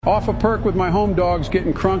Off a perk with my home dogs,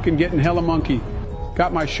 getting crunk and getting hella monkey.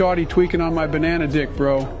 Got my shawty tweaking on my banana dick,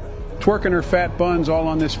 bro. Twerking her fat buns all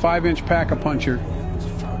on this 5-inch pack-a-puncher.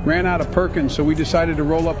 Ran out of Perkins, so we decided to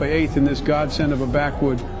roll up a eighth in this godsend of a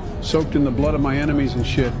backwood, soaked in the blood of my enemies and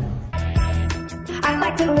shit. I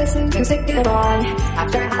like to listen to Sick It On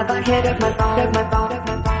after I have a hit of my bone.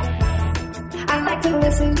 I like to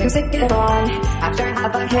listen to Sick It On after I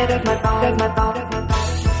have a hit of my bone.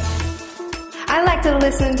 I like to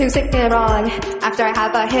listen to Sick It On after I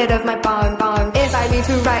have a hit of my bong. If I need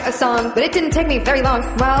to write a song, but it didn't take me very long.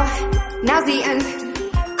 Well, now's the end.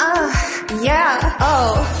 Yeah.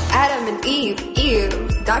 Oh, Adam and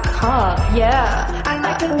Eve.com. Yeah. I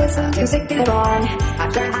like to listen to Sick It On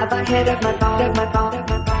after I have a hit of my bong.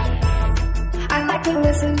 I like to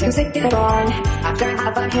listen to Sick It On after I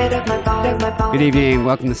have a hit of my bong. Good evening.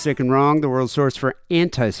 Welcome to Sick and Wrong, the world's source for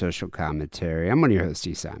antisocial commentary. I'm one of your hosts,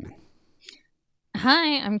 E. Simon.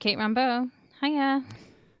 Hi, I'm Kate Rambo. Hiya.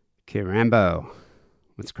 Kate Rambo.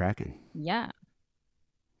 What's cracking? Yeah.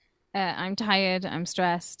 I'm tired, I'm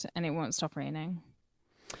stressed, and it won't stop raining.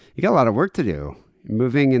 You got a lot of work to do. You're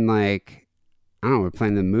moving in I don't know, we're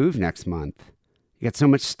planning to move next month. You got so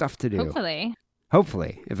much stuff to do.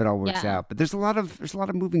 Hopefully, if it all works out. But there's a lot of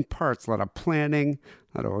moving parts, a lot of planning,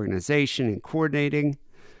 a lot of organization and coordinating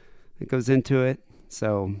that goes into it.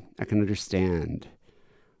 So I can understand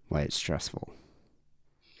why it's stressful.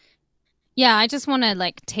 Yeah, I just want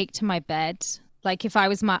to take to my bed. Like if I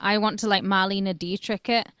was I want to Marlene Dietrich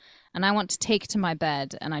it, and I want to take to my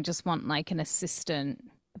bed, and I just want an assistant,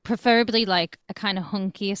 preferably a kind of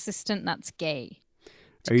hunky assistant that's gay,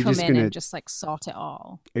 to come in and just sort it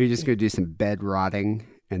all. Are you just going to do some bed rotting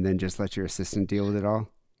and then just let your assistant deal with it all?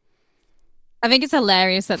 I think it's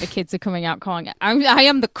hilarious that the kids are coming out calling it. I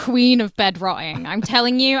am the queen of bed rotting. I'm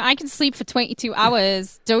telling you, I can sleep for 22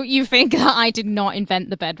 hours. Don't you think that I did not invent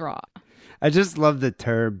the bed rot? I just love the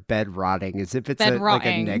term bed rotting as if it's a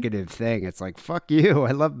negative thing. It's like, fuck you.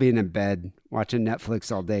 I love being in bed, watching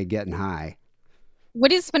Netflix all day, getting high.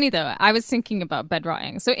 What is funny, though, I was thinking about bed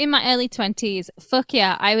rotting. So in my early 20s, fuck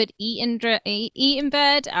yeah, I would eat in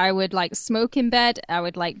bed. I would smoke in bed. I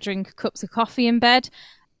would drink cups of coffee in bed.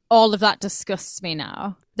 All of that disgusts me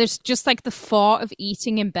now. There's just the thought of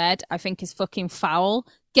eating in bed, I think, is fucking foul.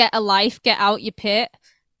 Get a life, get out your pit.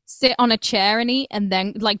 Sit on a chair and eat, and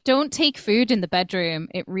then don't take food in the bedroom.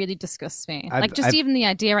 It really disgusts me. Even the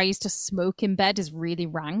idea I used to smoke in bed is really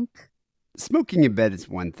rank. Smoking in bed is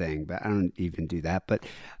one thing, but I don't even do that. But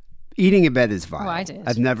eating in bed is vile. Oh, I did.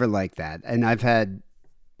 I've never liked that, and I've had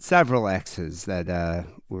several exes that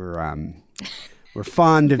were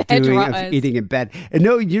fond of eating in bed. And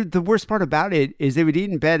no, the worst part about it is they would eat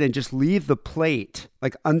in bed and just leave the plate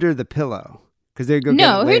under the pillow because they'd go get it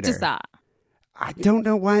later. No, who does that? I don't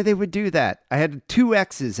know why they would do that. I had 2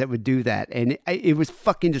 exes that would do that, and it was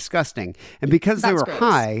fucking disgusting. And because they were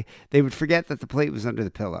high, they would forget that the plate was under the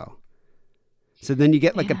pillow. So then you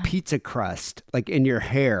get a pizza crust in your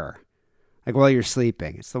hair, while you're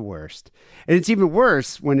sleeping. It's the worst. And it's even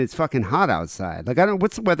worse when it's fucking hot outside. I don't know,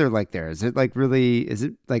 what's the weather like there? Is it is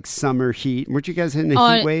it summer heat? Weren't you guys hitting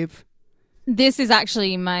a heat wave? This is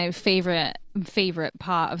actually my favorite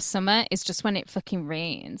part of summer is just when it fucking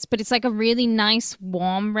rains. But it's a really nice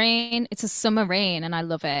warm rain. It's a summer rain and I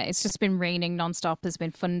love it. It's just been raining nonstop. There's been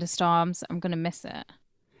thunderstorms. I'm going to miss it.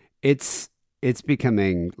 It's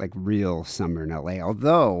becoming real summer in LA.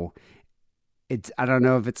 Although I don't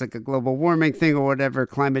know if it's a global warming thing or whatever,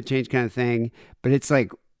 climate change kind of thing, but it's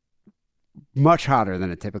much hotter than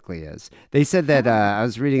it typically is. They said that I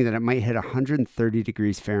was reading that it might hit 130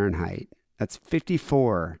 degrees Fahrenheit. That's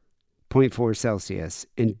 54.4 Celsius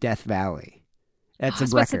in Death Valley. That's a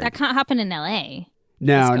record. That can't happen in LA.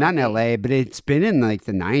 No, not in LA, but it's been in the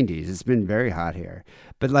 90s. It's been very hot here.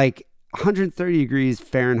 But 130 degrees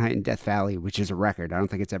Fahrenheit in Death Valley, which is a record. I don't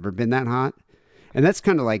think it's ever been that hot. And that's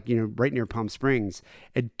kind of right near Palm Springs.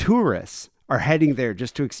 And tourists are heading there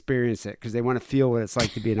just to experience it because they want to feel what it's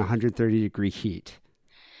like to be in 130 degree heat.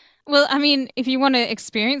 Well, I mean, if you want to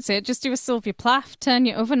experience it, just do a Sylvia Plath, turn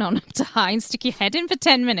your oven on up to high and stick your head in for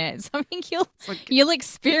 10 minutes. I mean, you'll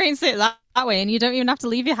experience it that way and you don't even have to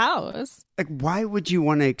leave your house. Why would you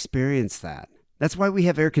want to experience that? That's why we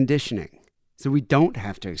have air conditioning, so we don't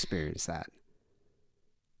have to experience that.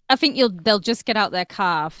 I think they'll just get out their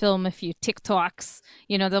car, film a few TikToks.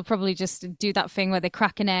 They'll probably just do that thing where they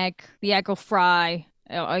crack an egg, the egg will fry.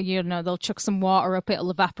 Or, they'll chuck some water up,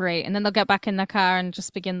 it'll evaporate, and then they'll get back in their car and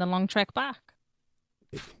just begin the long trek back.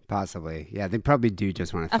 Possibly. Yeah, they probably do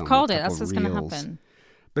just want to film I've called it. That's what's going to happen.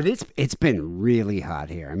 But it's been really hot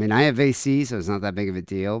here. I mean, I have AC, so it's not that big of a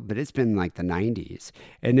deal, but it's been the 90s.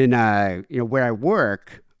 And then, where I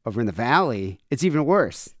work, over in the valley, it's even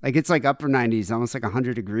worse. Like it's like upper 90s, almost like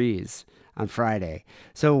 100 degrees on Friday.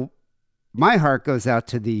 So my heart goes out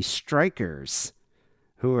to the strikers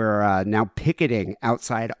who are now picketing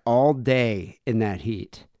outside all day in that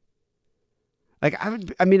heat. Like I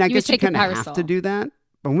guess you kind of have to do that,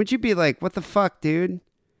 but wouldn't you be like, what the fuck, dude?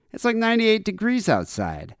 It's like 98 degrees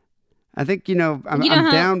outside. I think, I'm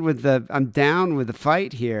down with the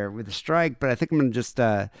fight here with the strike, but I think I'm going to just,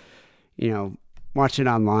 watch it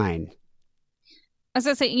online. As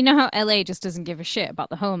I say, you know how LA just doesn't give a shit about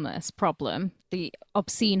the homeless problem, the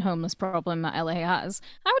obscene homeless problem that LA has.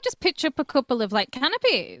 I would just pitch up a couple of like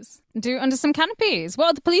canopies, do it under some canopies. What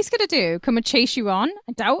are the police going to do? Come and chase you on?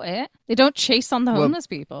 I doubt it. They don't chase on the homeless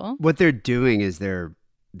people. What they're doing is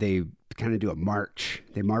they kind of do a march.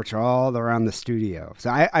 They march all around the studio. So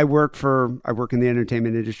I work in the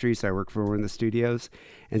entertainment industry, so I work for one of the studios.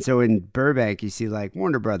 And so in Burbank, you see like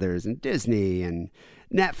Warner Brothers and Disney and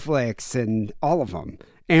Netflix and all of them.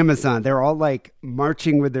 Amazon, they're all like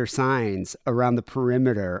marching with their signs around the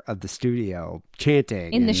perimeter of the studio,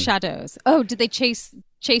 chanting. In the shadows. Oh, did they chase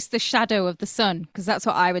the shadow of the sun? Because that's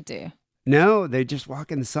what I would do. No, they just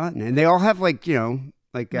walk in the sun. And they all have like,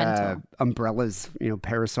 umbrellas,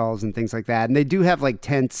 parasols and things like that. And they do have like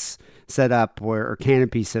tents set up or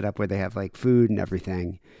canopies set up where they have like food and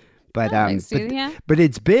everything. But but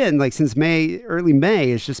it's been like since early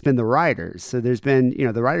May, it's just been the riders. So there's been,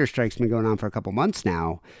 the rider strike's been going on for a couple months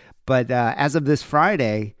now. But as of this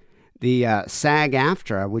Friday, the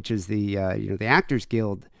SAG-AFTRA, which is the Actors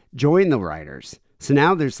Guild, joined the riders. So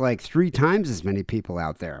now there's like 3 times as many people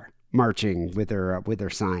out there marching with their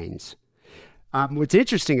signs. What's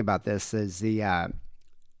interesting about this is the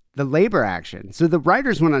labor action. So the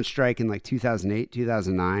writers went on strike in like 2008,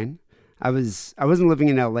 2009. I wasn't living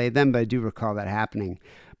in LA then, but I do recall that happening.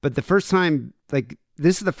 But this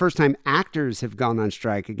is the first time actors have gone on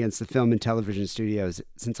strike against the film and television studios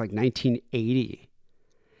since like 1980.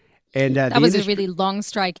 And that was a really long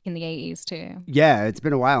strike in the 80s too. Yeah, it's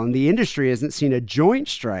been a while. And the industry hasn't seen a joint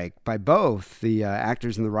strike by both the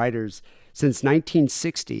actors and the writers since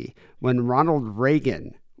 1960, when Ronald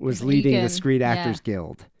Reagan was leading the Screen Actors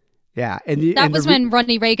Guild. Yeah. That was when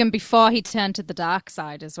Ronnie Reagan, before he turned to the dark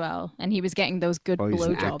side as well, and he was getting those good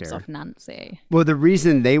blowjobs off Nancy. Well, the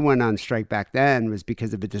reason they went on strike back then was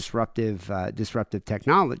because of a disruptive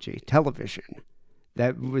technology, television,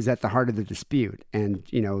 that was at the heart of the dispute. And,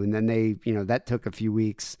 and then they, that took a few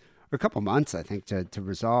weeks or a couple months, I think, to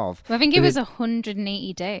resolve. Well, I think it was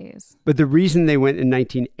 180 days. But the reason they went in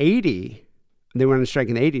 1980, they went on strike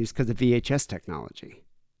in the 80s because of VHS technology.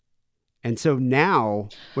 And so now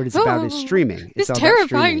what it's about is streaming. This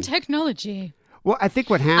terrifying technology. Well, I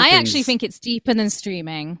think what happens... I actually think it's deeper than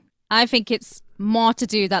streaming. I think it's more to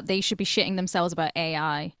do that they should be shitting themselves about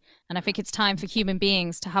AI. And I think it's time for human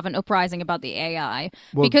beings to have an uprising about the AI.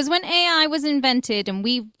 Because when AI was invented and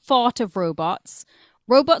we thought of robots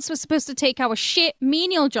were supposed to take our shit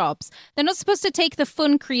menial jobs. They're not supposed to take the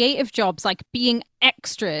fun creative jobs like being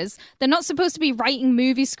extras. They're not supposed to be writing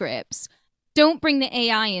movie scripts. Don't bring the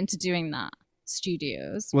AI into doing that,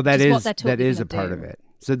 studios. Well, that is a part of it.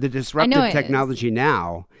 So the disruptive technology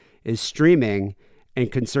now is streaming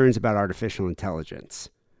and concerns about artificial intelligence,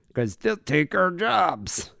 because they'll take our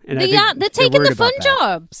jobs. And they're taking the fun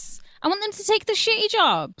jobs. I want them to take the shitty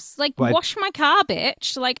jobs. Like, wash my car,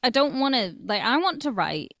 bitch. Like, I don't want to, I want to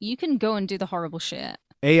write. You can go and do the horrible shit.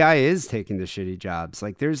 AI is taking the shitty jobs.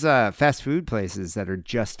 Like, there's fast food places that are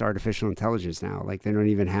just artificial intelligence now. Like, they don't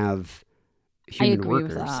even have human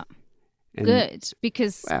workers. With that. Good,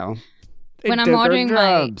 because when I'm ordering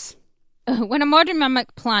my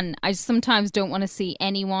McPlan, I sometimes don't want to see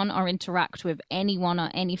anyone or interact with anyone or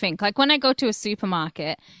anything. Like, when I go to a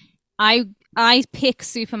supermarket, I pick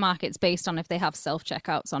supermarkets based on if they have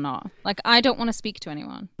self-checkouts or not. Like, I don't want to speak to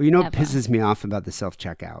anyone. Well, what pisses me off about the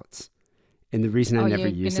self-checkouts, and the reason I never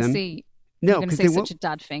use them? You're going to say such a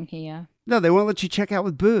dad thing here. No, they won't let you check out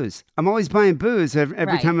with booze. I'm always buying booze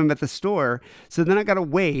every time I'm at the store. So then I got to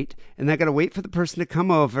wait, and I got to wait for the person to come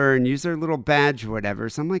over and use their little badge or whatever.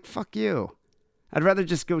 So I'm like, fuck you. I'd rather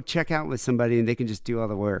just go check out with somebody and they can just do all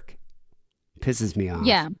the work. Pisses me off.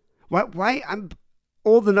 Yeah. Why? I'm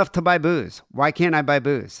old enough to buy booze. Why can't I buy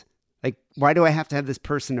booze? Like, why do I have to have this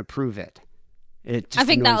person approve it? I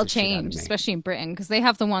think that'll change, especially in Britain, because they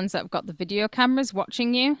have the ones that have got the video cameras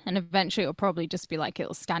watching you, and eventually it'll probably just be like,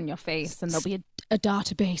 it'll scan your face, and there'll be a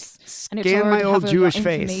database. Scan my old Jewish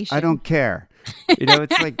face. I don't care.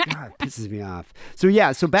 It's like, God, it pisses me off.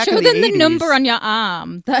 So back in the 80s... Show them the number on your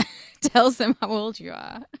arm that tells them how old you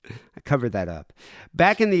are. I covered that up.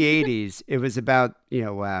 Back in the 80s, it was about,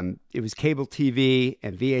 it was cable TV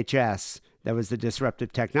and VHS that was the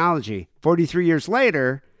disruptive technology. 43 years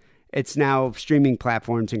later, it's now streaming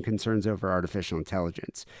platforms and concerns over artificial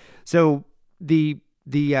intelligence. So the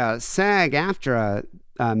SAG-AFTRA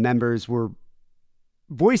members were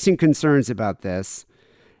voicing concerns about this.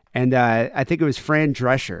 And I think it was Fran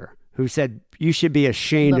Drescher who said, you should be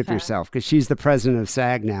ashamed of yourself, because she's the president of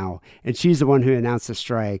SAG now. And she's the one who announced the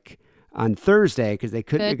strike on Thursday because they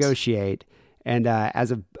couldn't negotiate. And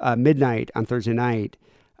as of midnight on Thursday night,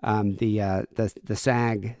 the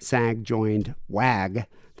SAG joined WAG,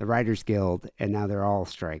 the Writers Guild, and now they're all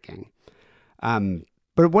striking.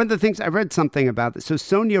 But one of the things, I read something about this. So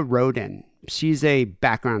Sonia Roden, she's a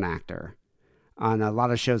background actor on a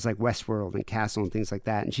lot of shows like Westworld and Castle and things like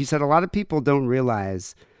that. And she said a lot of people don't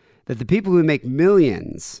realize that the people who make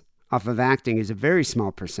millions off of acting is a very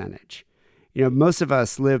small percentage. You know, most of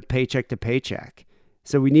us live paycheck to paycheck.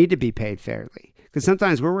 So we need to be paid fairly, because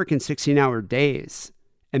sometimes we're working 16-hour days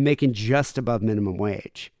and making just above minimum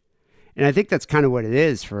wage. And I think that's kind of what it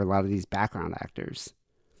is for a lot of these background actors.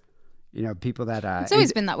 You know, people that... it's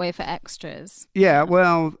always been that way for extras. Yeah,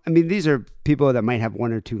 well, I mean, these are people that might have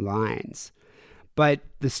one or two lines. But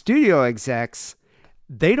the studio execs,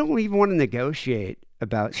 they don't even want to negotiate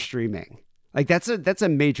about streaming. Like, that's a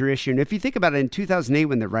major issue. And if you think about it, in 2008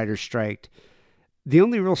 when the writers striked, the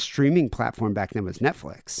only real streaming platform back then was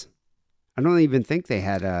Netflix. I don't even think they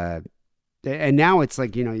had and now it's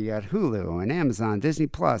like, you know, you got Hulu and Amazon, Disney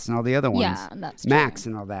Plus, and all the other ones. Yeah, that's true. Max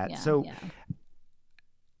and all that.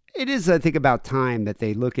 It is, I think, about time that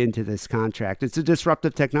they look into this contract. It's a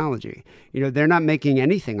disruptive technology. You know, they're not making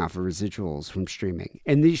anything off of residuals from streaming.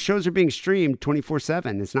 And these shows are being streamed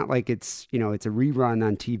 24/7. It's not like it's, you know, it's a rerun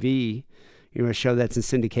on TV, you know, a show that's in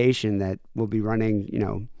syndication that will be running, you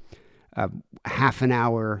know, half an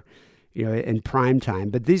hour, you know, in prime time.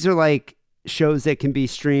 But these are like shows that can be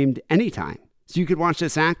streamed anytime. So you could watch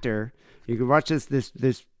this actor, you could watch this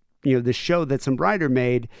you know, this show that some writer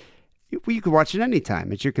made. You could watch it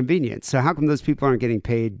anytime at your convenience. So how come those people aren't getting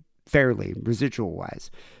paid fairly,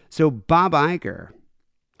 residual-wise? So Bob Iger,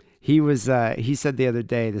 he said the other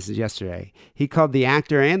day, this is yesterday, he called the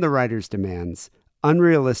actor and the writer's demands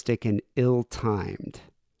unrealistic and ill-timed.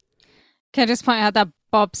 Can I just point out that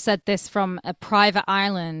Bob said this from a private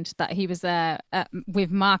island that he was there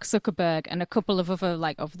with Mark Zuckerberg and a couple of other,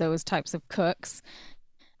 like, of those types of cooks.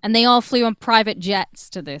 And they all flew on private jets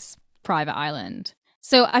to this private island.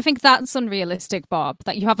 So I think that's unrealistic, Bob.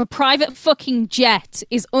 That you have a private fucking jet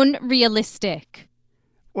is unrealistic.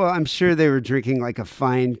 Well, I'm sure they were drinking like a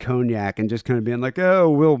fine cognac and just kind of being like, "Oh,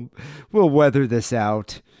 we'll weather this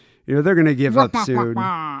out. You know, they're going to give up soon."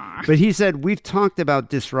 But he said, "We've talked about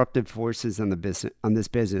disruptive forces on this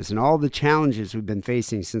business and all the challenges we've been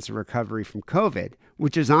facing since the recovery from COVID,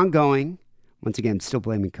 which is ongoing." Once again, still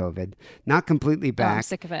blaming COVID, not completely back. I'm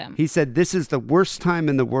sick of it. He said, "This is the worst time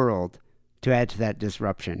in the world to add to that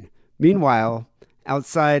disruption." Meanwhile,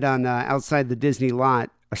 outside the Disney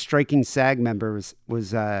lot, a striking SAG member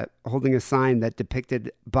was holding a sign that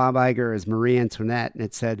depicted Bob Iger as Marie Antoinette, and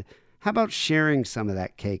it said, "How about sharing some of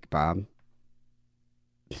that cake, Bob?"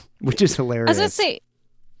 Which is hilarious. As I say,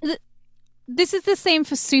 this is the same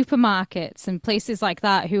for supermarkets and places like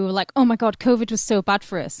that who are like, "Oh my God, COVID was so bad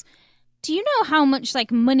for us." Do you know how much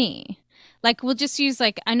like money? Like, we'll just use,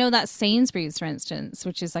 like, I know that Sainsbury's, for instance,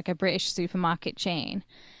 which is like a British supermarket chain.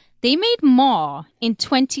 They made more in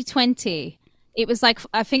 2020. It was like,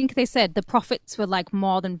 I think they said the profits were like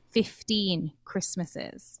more than 15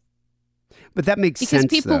 Christmases. But that makes sense,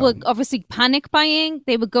 because people were obviously panic buying.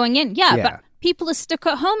 They were going in. Yeah, Yeah. but people are stuck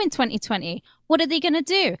at home in 2020. What are they going to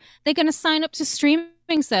do? They're going to sign up to streaming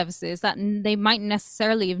services that they might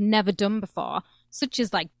necessarily have never done before, such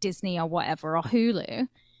as like Disney or whatever, or Hulu.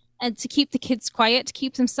 And to keep the kids quiet, to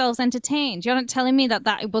keep themselves entertained. You're not telling me that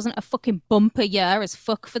it wasn't a fucking bumper year as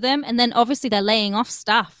fuck for them. And then obviously they're laying off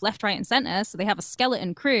staff left, right, and center. So they have a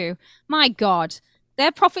skeleton crew. My God,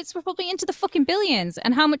 their profits were probably into the fucking billions.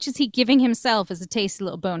 And how much is he giving himself as a tasty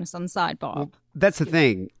little bonus on the side, Bob? Well, that's the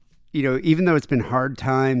thing. You know, even though it's been hard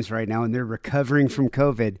times right now and they're recovering from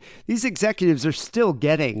COVID, these executives are still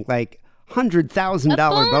getting like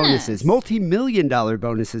 $100,000 bonuses, multi-million-dollar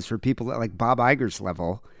bonuses for people at like Bob Iger's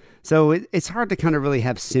level. So it's hard to kind of really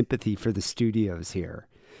have sympathy for the studios here.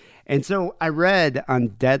 And so I read on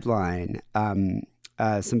Deadline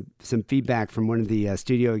some feedback from one of the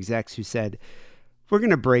studio execs who said, "We're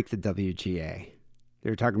going to break the WGA." They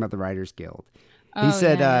were talking about the Writers Guild. He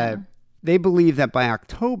said they believe that by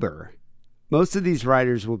October, most of these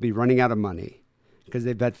writers will be running out of money because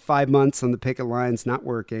they've had 5 months on the picket lines not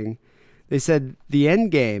working. They said the end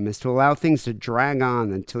game is to allow things to drag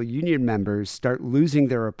on until union members start losing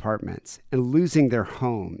their apartments and losing their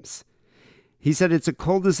homes. He said it's a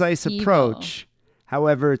cold as ice Evil. approach.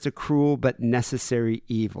 However, it's a cruel but necessary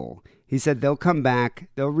evil. He said they'll come back,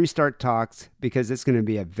 they'll restart talks because it's going to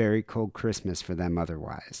be a very cold Christmas for them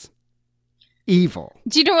otherwise. Evil.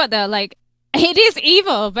 Do you know what though? Like, it is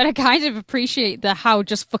evil, but I kind of appreciate how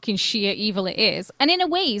just fucking sheer evil it is. And in a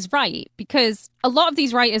way, he's right, because a lot of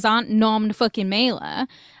these writers aren't Norman fucking Mailer,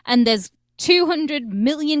 and there's 200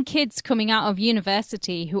 million kids coming out of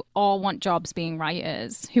university who all want jobs being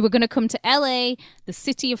writers, who are going to come to LA, the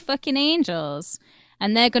city of fucking angels,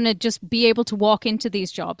 and they're going to just be able to walk into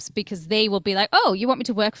these jobs because they will be like, oh, you want me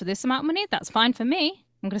to work for this amount of money? That's fine for me.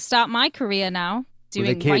 I'm going to start my career now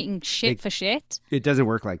writing shit for shit. It doesn't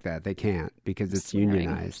work like that. They can't because it's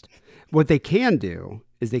unionized. What they can do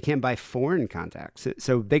is they can buy foreign contacts.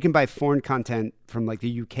 So they can buy foreign content from like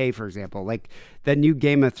the UK, for example, like that new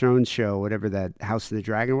Game of Thrones show, whatever, that House of the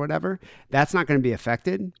Dragon or whatever, that's not going to be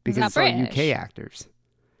affected because it's all UK actors.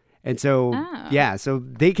 And so, yeah, so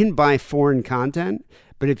they can buy foreign content,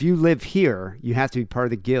 but if you live here, you have to be part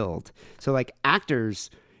of the guild. So like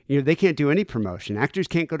actors, you know, they can't do any promotion. Actors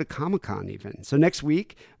can't go to Comic-Con even. So next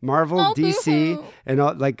week, Marvel, DC,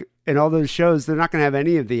 and all those shows, they're not going to have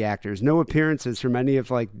any of the actors. No appearances from any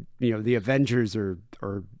of like, you know, the Avengers or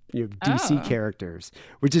you know, DC characters,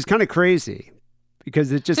 which is kind of crazy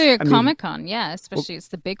because it just Comic-Con, yeah, especially it's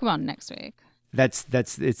the big one next week. It's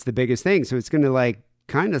the biggest thing. So it's going to like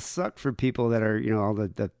kind of suck for people that are, you know, all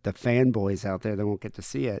the fanboys out there that won't get to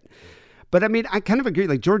see it. But I mean, I kind of agree.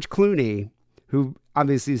 Like George Clooney, who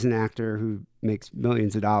obviously is an actor who makes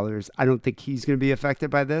millions of dollars, I don't think he's going to be affected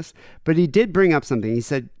by this. But he did bring up something. He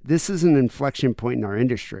said, this is an inflection point in our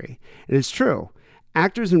industry. And it's true.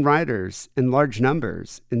 Actors and writers in large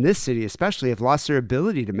numbers in this city especially have lost their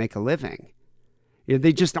ability to make a living. You know,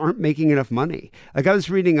 they just aren't making enough money. Like I was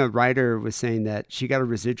reading, a writer was saying that she got a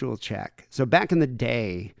residual check. So back in the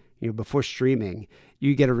day, you know, before streaming,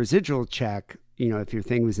 you get a residual check, you know, if your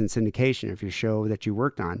thing was in syndication, if your show that you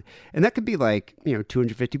worked on, and that could be like, you know,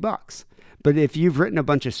 $250. But if you've written a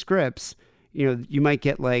bunch of scripts, you know, you might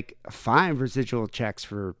get like 5 residual checks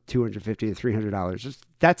for $250 to $300.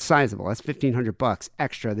 That's sizable. That's $1,500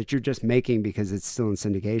 extra that you're just making because it's still in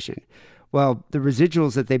syndication. Well, the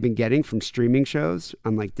residuals that they've been getting from streaming shows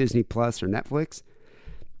on like Disney Plus or Netflix,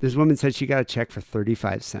 this woman said she got a check for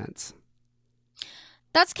 35 cents.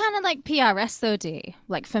 That's kind of like PRS though, D.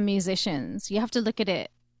 Like for musicians, you have to look at it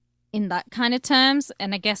in that kind of terms.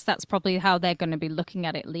 And I guess that's probably how they're going to be looking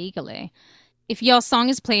at it legally. If your song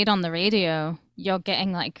is played on the radio, you're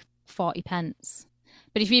getting like 40 pence.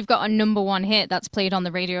 But if you've got a number one hit that's played on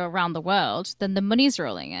the radio around the world, then the money's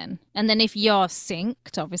rolling in. And then if you're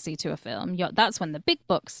synced, obviously, to a film, that's when the big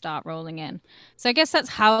bucks start rolling in. So I guess that's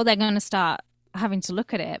how they're going to start having to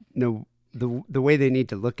look at it. No, the way they need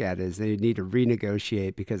to look at it is they need to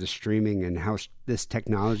renegotiate because of streaming and how this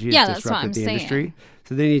technology has disrupted the industry.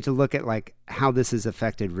 So they need to look at like how this has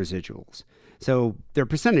affected residuals. So their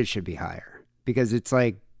percentage should be higher because it's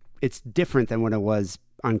like it's different than what it was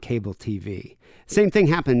on cable TV. Same thing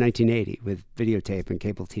happened in 1980 with videotape and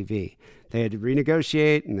cable TV. They had to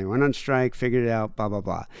renegotiate and they went on strike, figured it out, blah, blah,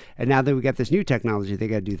 blah. And now that we got this new technology, they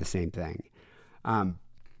got to do the same thing.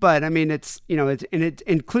 But I mean, it's, you know,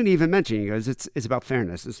 and Clooney even mentioned, he goes, it's about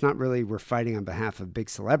fairness. It's not really we're fighting on behalf of big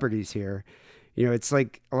celebrities here. You know, it's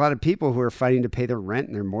like a lot of people who are fighting to pay their rent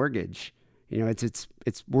and their mortgage. You know, it's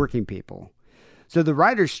working people. So the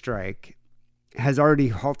writer's strike has already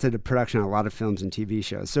halted the production on a lot of films and TV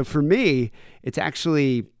shows. So for me, it's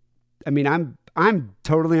actually, I mean, I'm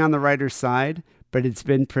totally on the writer's side, but it's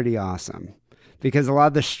been pretty awesome because a lot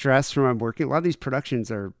of the stress from working, a lot of these productions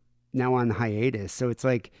are now on hiatus. So it's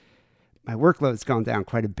like my workload's gone down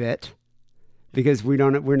quite a bit because we're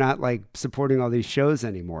not like supporting all these shows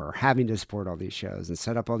anymore or having to support all these shows and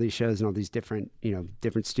set up all these shows in all these different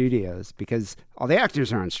studios because all the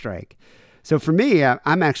actors are on strike. So for me,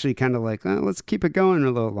 I'm actually kind of like, let's keep it going a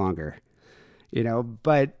little longer, you know,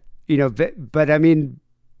 but I mean,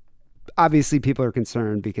 obviously people are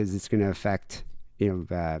concerned because it's going to affect, you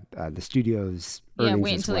know, the studio's earnings as well. Yeah,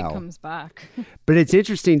 wait until it comes back. But it's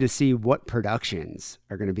interesting to see what productions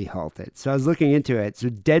are going to be halted. So I was looking into it. So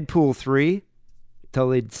Deadpool 3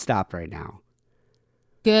 totally stopped right now.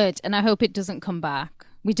 Good. And I hope it doesn't come back.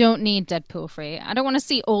 We don't need Deadpool 3. I don't want to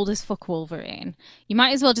see old as fuck Wolverine. You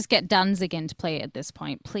might as well just get Danzig in to play it at this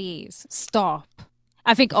point. Please, stop.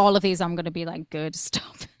 I think all of these I'm going to be like, good,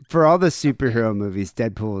 stop. For all the superhero movies,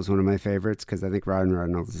 Deadpool is one of my favorites because I think Ryan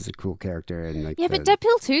Reynolds is a cool character. And like, yeah, but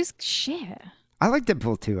Deadpool 2's shit. I like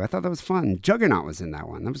Deadpool 2. I thought that was fun. Juggernaut was in that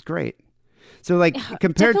one. That was great. So like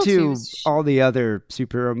compared Deadpool to all the other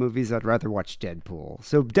superhero movies, I'd rather watch Deadpool.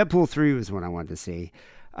 So Deadpool 3 was what I wanted to see.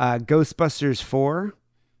 Ghostbusters 4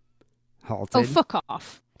 halted. Oh, fuck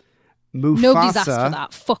off. Mufasa, Nobody's asked for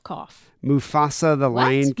that. Fuck off. Mufasa the What?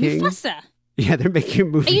 Lion King. Mufasa? Yeah, they're making a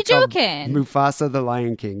movie. Are you called joking? Mufasa the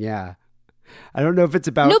Lion King. Yeah, I don't know if it's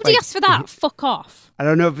about. Nobody asked for that. Fuck off. I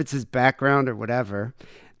don't know if it's his background or whatever.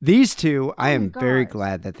 These two, I am very God.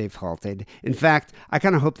 glad that they've halted. In fact, I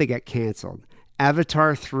kind of hope they get canceled.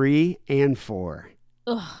 Avatar 3 and 4.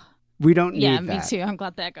 Ugh. We don't need Yeah, that. me too. I'm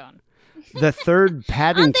glad they're gone. The third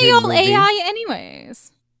Paddington Aren't they all movie, AI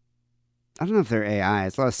anyways? I don't know if they're AI.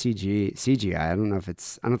 It's a lot of CGI. I don't know if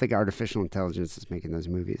it's. I don't think artificial intelligence is making those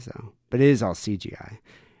movies though. But it is all CGI.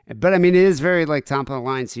 But I mean, it is very like top of the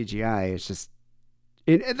line CGI. It's just.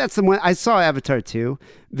 That's the one I saw Avatar 2.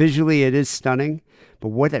 Visually, it is stunning. But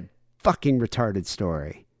what a fucking retarded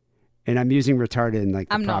story. And I'm using retarded in like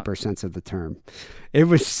the proper sense of the term. It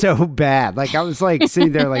was so bad. Like I was like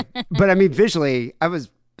sitting there like, but I mean, visually, I was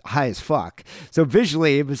high as fuck. So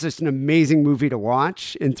visually, it was just an amazing movie to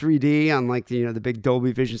watch in 3D on like the big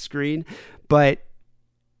Dolby Vision screen. But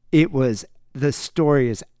the story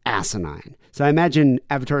is asinine. So I imagine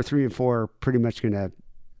Avatar 3 and 4 are pretty much going to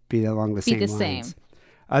be along the same lines.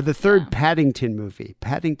 The third Paddington movie,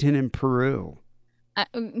 Paddington in Peru.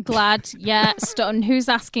 I'm glad. Yeah, Stun. Who's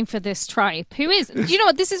asking for this tripe? Who is? You know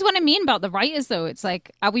what? This is what I mean about the writers, though. It's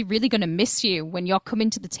like, are we really going to miss you when you're coming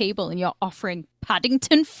to the table and you're offering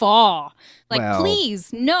Paddington 4? Like, well,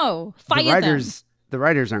 please, no. Fire them. The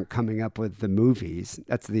writers aren't coming up with the movies.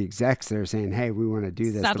 That's the execs that are saying, hey, we want to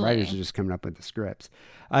do this. Sadly. The writers are just coming up with the scripts.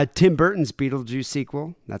 Tim Burton's Beetlejuice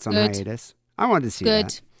sequel. That's on hiatus. I wanted to see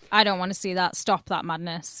that. I don't want to see that. Stop that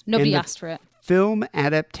madness. Nobody asked for it. Film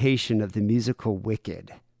adaptation of the musical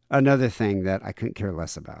Wicked. Another thing that I couldn't care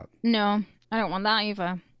less about. No, I don't want that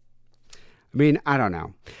either. I mean, I don't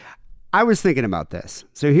know. I was thinking about this.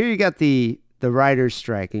 So here you got the writers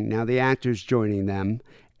striking. Now the actors joining them.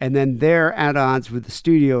 And then they're at odds with the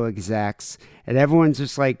studio execs. And everyone's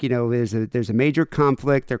just like, there's a major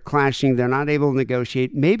conflict. They're clashing. They're not able to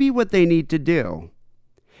negotiate. Maybe what they need to do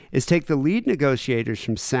is take the lead negotiators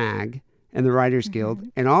from SAG and the Writers Guild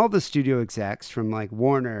and all the studio execs from like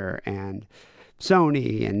Warner and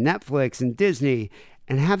Sony and Netflix and Disney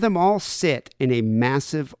and have them all sit in a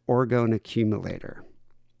massive orgone accumulator.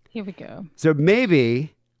 Here we go. So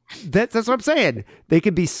maybe that's what I'm saying. They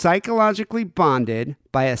could be psychologically bonded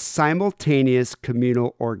by a simultaneous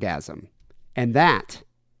communal orgasm. And that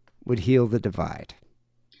would heal the divide.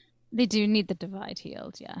 They do need the divide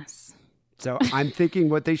healed, yes. So I'm thinking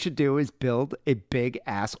what they should do is build a big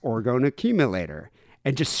ass orgone accumulator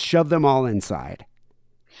and just shove them all inside.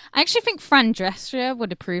 I actually think Fran Drescher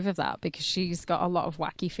would approve of that because she's got a lot of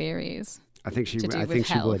wacky theories. I think she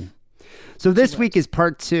would. So this week is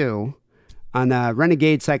part 2 on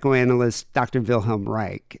renegade psychoanalyst Dr. Wilhelm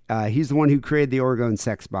Reich. He's the one who created the orgone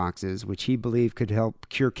sex boxes, which he believed could help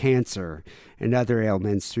cure cancer and other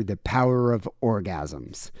ailments through the power of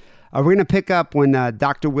orgasms. We're going to pick up when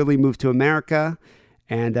Dr. Willie moved to America,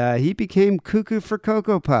 and he became cuckoo for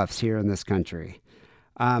Cocoa Puffs here in this country.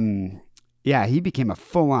 He became a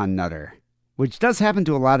full-on nutter, which does happen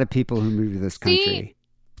to a lot of people who move to this country.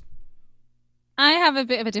 I have a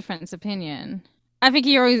bit of a different opinion. I think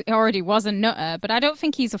he already was a nutter, but I don't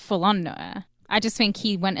think he's a full-on nutter. I just think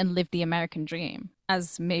he went and lived the American dream,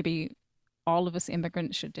 as maybe all of us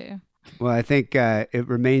immigrants should do. Well, I think it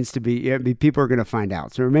remains to be, people are going to find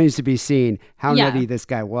out. So it remains to be seen how nutty this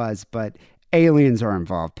guy was, but aliens are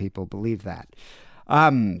involved, people. Believe that.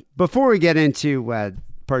 Before we get into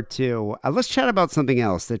part 2, let's chat about something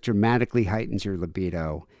else that dramatically heightens your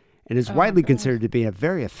libido and is widely considered to be a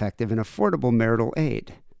very effective and affordable marital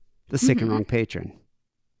aid. The Sick and Wrong Patron.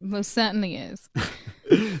 Most certainly is.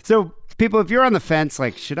 So, people, if you're on the fence,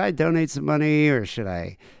 like, should I donate some money or should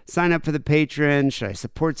I sign up for the Patron? Should I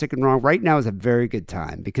support Sick and Wrong? Right now is a very good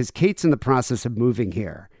time because Kate's in the process of moving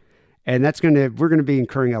here. And we're going to be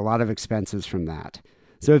incurring a lot of expenses from that.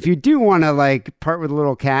 So if you do want to like part with a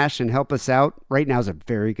little cash and help us out, right now is a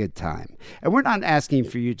very good time. And we're not asking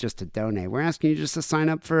for you just to donate. We're asking you just to sign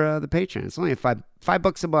up for the Patreon. It's only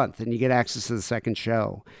 $5 a month and you get access to the second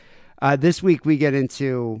show. This week we get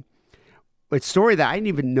into a story that I didn't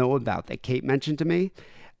even know about that Kate mentioned to me.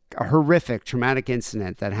 A horrific, traumatic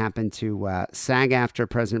incident that happened to SAG-AFTRA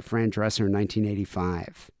President Fran Drescher in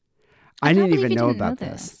 1985. I didn't even know about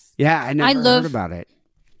this. Yeah, I never heard about it.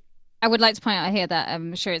 I would like to point out here that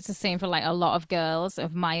I'm sure it's the same for like a lot of girls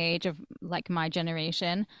of my age, of like my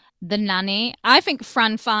generation. The Nanny. I think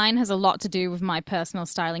Fran Fine has a lot to do with my personal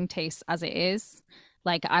styling taste as it is.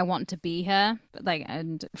 Like I want to be her, but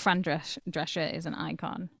and Fran Drescher is an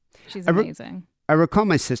icon. She's amazing. I recall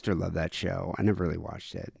my sister loved that show. I never really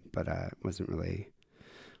watched it, but it wasn't really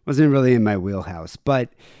wasn't really in my wheelhouse, but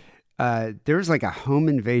there was like a home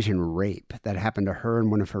invasion rape that happened to her and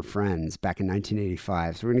one of her friends back in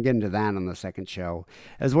 1985. So we're going to get into that on the second show.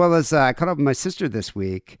 As well as I caught up with my sister this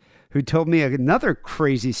week who told me another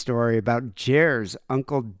crazy story about Jer's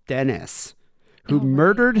Uncle Dennis, who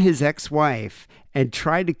murdered his ex-wife and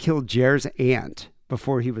tried to kill Jer's aunt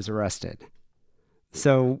before he was arrested.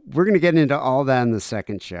 So we're going to get into all that in the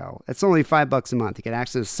second show. It's only $5 a month. You get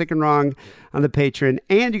access to Sick and Wrong on the Patreon,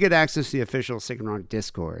 and you get access to the official Sick and Wrong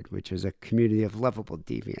Discord, which is a community of lovable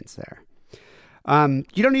deviants there.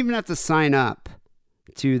 You don't even have to sign up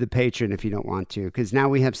to the Patreon if you don't want to, because now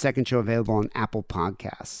we have second show available on Apple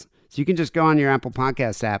Podcasts. So you can just go on your Apple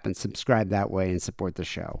Podcast app and subscribe that way and support the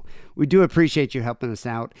show. We do appreciate you helping us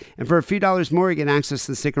out. And for a few dollars more, you get access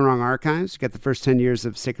to the Sick and Wrong archives. You get the first 10 years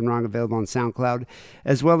of Sick and Wrong available on SoundCloud,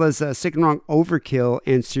 as well as Sick and Wrong Overkill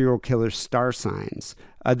and Serial Killer Star Signs.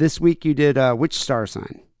 This week you did which star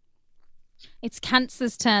sign? It's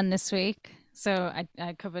Cancer's turn this week. So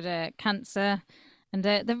I covered Cancer. And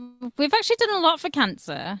we've actually done a lot for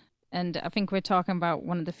Cancer. And I think we're talking about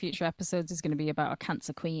one of the future episodes is going to be about a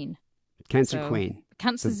Cancer Queen. Cancer Queen.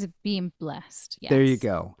 Cancer's being blessed. Yes. There you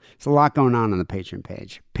go. There's a lot going on the Patreon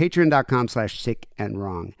page. Patreon.com/sick and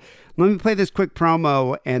wrong. Let me play this quick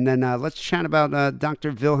promo, and then let's chat about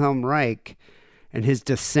Dr. Wilhelm Reich and his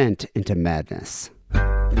descent into madness.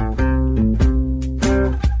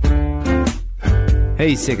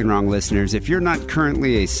 Hey, Sick and Wrong listeners. If you're not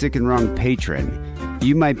currently a Sick and Wrong patron,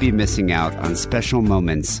 you might be missing out on special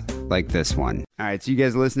moments like this one. All right, so you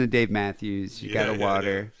guys listen to Dave Matthews. You got a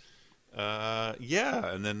water.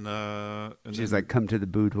 And then she's like, come to the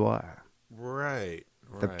boudoir. Right.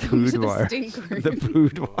 The boudoir. The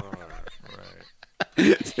boudoir.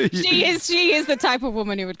 Right. So she is the type of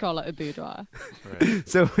woman who would call it a boudoir. Right.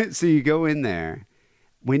 So you go in there.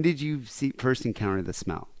 When did you first encounter the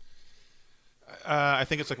smell? I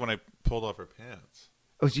think it's like when I pulled off her pants.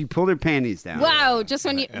 Oh, so you pulled her panties down. Wow, just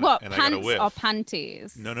when pants or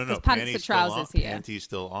panties? No. Pants are trousers here. Panties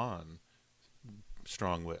still on.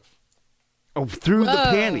 Strong whiff. Oh, through the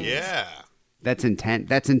panties. Yeah. That's intense.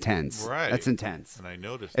 That's intense. Right. That's intense. And I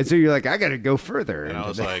noticed. And so you're like, I got to go further. And I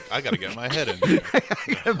was like, I got to get my head in there.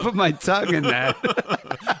 I got to put my tongue in that.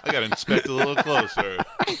 I got to inspect a little closer.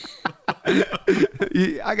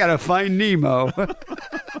 I got to find Nemo.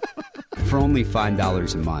 For only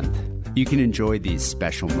 $5 a month, you can enjoy these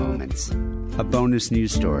special moments. A bonus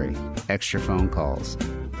news story, extra phone calls,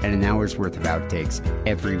 and an hour's worth of outtakes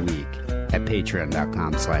every week at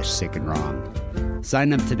patreon.com/sick and wrong.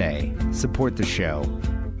 Sign up today, support the show,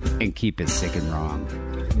 and keep it sick and wrong.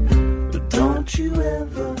 Don't you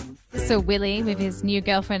ever... So Willie, with his new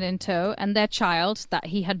girlfriend in tow and their child that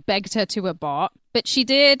he had begged her to abort, but she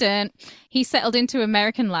didn't. He settled into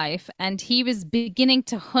American life, and he was beginning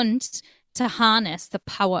to hunt to harness the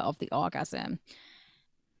power of the orgasm.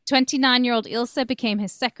 29-year-old Ilse became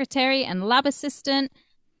his secretary and lab assistant.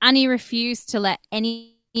 Annie refused to let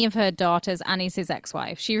any of her daughters, Annie's his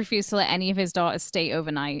ex-wife, she refused to let any of his daughters stay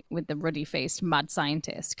overnight with the ruddy-faced mad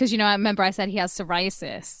scientist. Because, I remember I said he has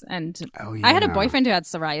psoriasis, and I had a boyfriend who had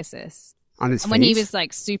psoriasis. On his face? When he was,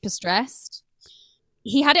 super stressed.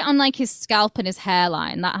 He had it on, his scalp and his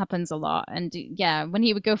hairline. That happens a lot. And, yeah, when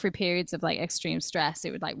he would go through periods of, extreme stress,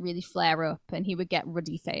 it would, really flare up, and he would get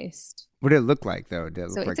ruddy-faced. What did it look like, though? Did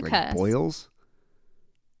it So look it's a like curse. boils?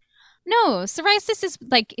 No, psoriasis is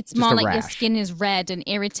it's Just more a like your rash. skin is red and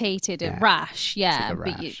irritated, Yeah. a rash, It's like a but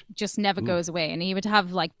it rash. just never goes away. And he would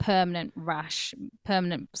have permanent rash,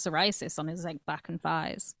 permanent psoriasis on his back and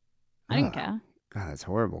thighs. I didn't care. God, that's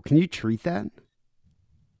horrible. Can you treat that?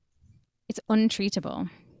 It's untreatable.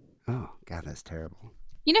 Oh, God, that's terrible.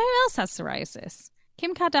 You know who else has psoriasis?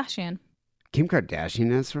 Kim Kardashian. Kim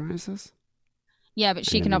Kardashian has psoriasis? Yeah, but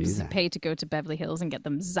she I can never knew obviously that. pay to go to Beverly Hills and get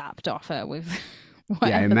them zapped off her with Yeah,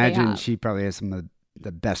 whatever I they imagine have. she probably has some of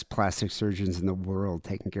the best plastic surgeons in the world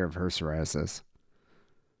taking care of her psoriasis.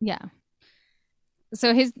 Yeah.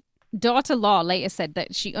 So his daughter-in-law later said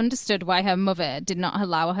that she understood why her mother did not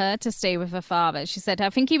allow her to stay with her father. She said, I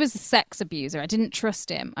think he was a sex abuser. I didn't trust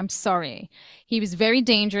him. I'm sorry. He was a very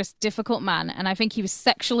dangerous, difficult man, and I think he was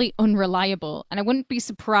sexually unreliable. And I wouldn't be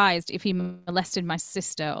surprised if he molested my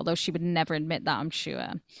sister, although she would never admit that, I'm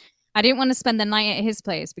sure. I didn't want to spend the night at his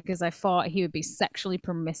place because I thought he would be sexually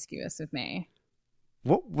promiscuous with me.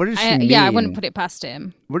 What does she mean? Yeah, I wouldn't put it past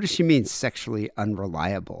him. What does she mean, sexually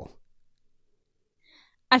unreliable?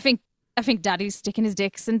 I think Daddy's sticking his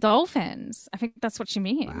dicks in dolphins. I think that's what she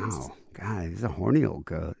means. Wow. God, he's a horny old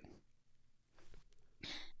goat.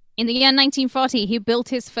 In the year 1940, he built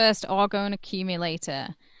his first orgone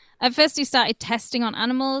accumulator. At first, he started testing on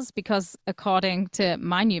animals because, according to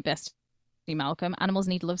my new bestie, Malcolm, animals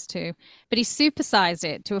need loves too. But he supersized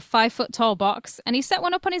it to a 5-foot tall box, and he set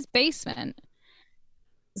one up on his basement.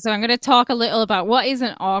 So I'm going to talk a little about what is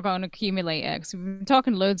an orgone accumulator, because we've been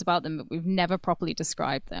talking loads about them, but we've never properly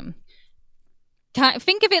described them.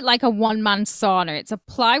 Think of it like a one-man sauna. It's a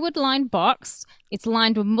plywood-lined box. It's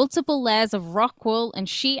lined with multiple layers of rock wool and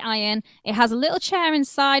sheet iron. It has a little chair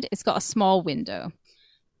inside. It's got a small window.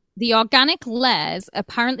 The organic layers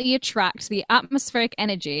apparently attract the atmospheric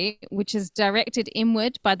energy, which is directed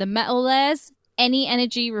inward by the metal layers. Any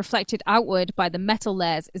energy reflected outward by the metal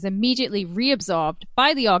layers is immediately reabsorbed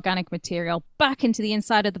by the organic material back into the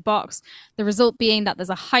inside of the box, the result being that there's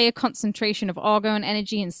a higher concentration of orgone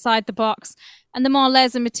energy inside the box, and the more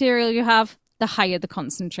layers of material you have, the higher the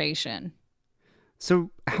concentration.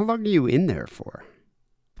 So how long are you in there for?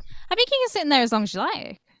 I think you can sit in there as long as you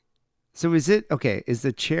like. So is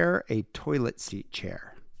the chair a toilet seat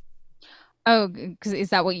chair? Oh, because is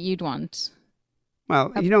that what you'd want?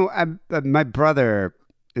 Well, my brother,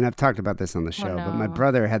 and I've talked about this on the show, but my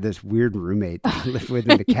brother had this weird roommate that lived with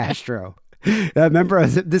in the Castro. I remember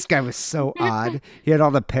this guy was so odd. He had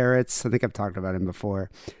all the parrots. I think I've talked about him before.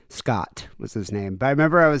 Scott was his name. But I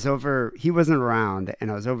remember he wasn't around, and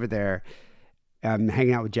I was over there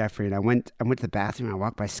hanging out with Jeffrey, and I went to the bathroom, and I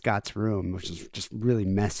walked by Scott's room, which is just really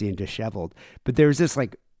messy and disheveled. But there was this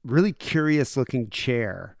like really curious looking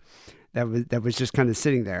chair that was just kind of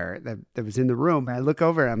sitting there that was in the room. And I look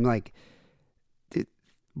over and I'm like,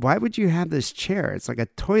 why would you have this chair? It's like a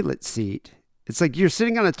toilet seat. It's like you're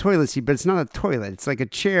sitting on a toilet seat, but it's not a toilet. It's like a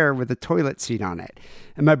chair with a toilet seat on it.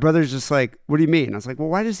 And my brother's just like, what do you mean? I was like, well,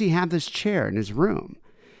 why does he have this chair in his room?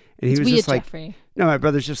 And he was weird, just like, Jeffrey. No, my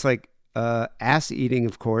brother's just like, ass eating,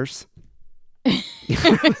 of course.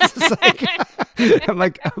 Like, I'm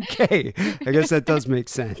like, okay, I guess that does make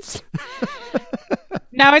sense.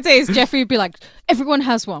 Nowadays, Jeffrey would be like, everyone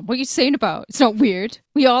has one. What are you saying about? It's not weird.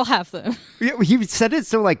 We all have them. Yeah, he said it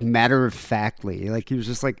so like matter of factly. Like he was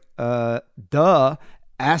just like, duh,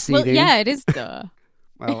 ass eating. Well, yeah, it is duh.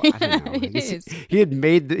 Well, I don't know. It is. He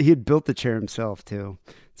had built the chair himself too.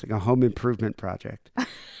 It's like a home improvement project.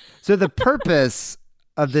 So the purpose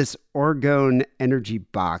of this orgone energy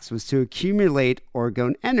box was to accumulate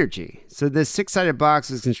orgone energy. So this 6-sided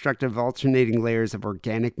box is constructed of alternating layers of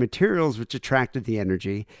organic materials which attracted the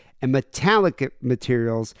energy, and metallic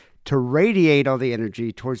materials to radiate all the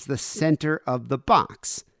energy towards the center of the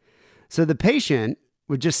box. So the patient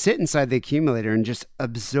would just sit inside the accumulator and just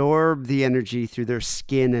absorb the energy through their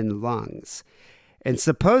skin and lungs. And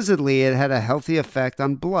supposedly it had a healthy effect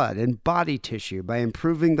on blood and body tissue by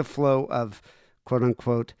improving the flow of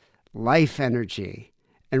quote-unquote life energy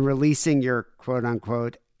and releasing your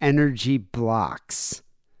quote-unquote energy blocks.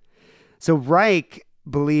 So Reich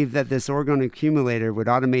believed that this orgone accumulator would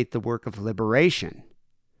automate the work of liberation,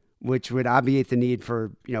 which would obviate the need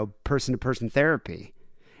for, person-to-person therapy.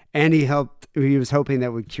 And he was hoping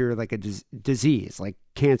that would cure like a disease, like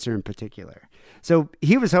cancer in particular. So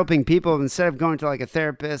he was hoping people, instead of going to like a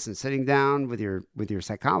therapist and sitting down with your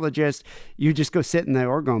psychologist, you just go sit in the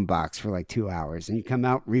orgone box for like 2 hours and you come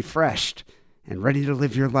out refreshed and ready to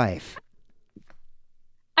live your life.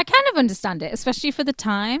 I kind of understand it, especially for the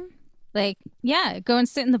time. Like, yeah, go and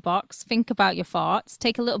sit in the box, think about your thoughts,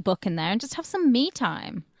 take a little book in there and just have some me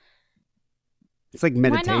time. It's like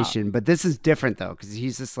meditation, but this is different though, because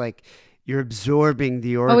he's just like, you're absorbing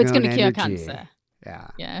the orgone Oh, it's going to energy. cure cancer.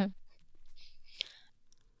 Yeah.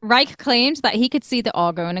 Reich claimed that he could see the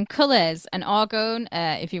orgone in colors. An orgone,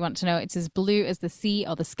 if you want to know, it's as blue as the sea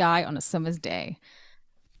or the sky on a summer's day.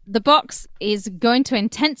 The box is going to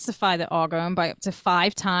intensify the orgone by up to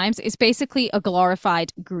 5 times. It's basically a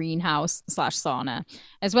glorified greenhouse/sauna.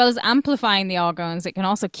 As well as amplifying the orgones, it can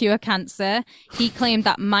also cure cancer. He claimed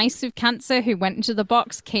that mice with cancer who went into the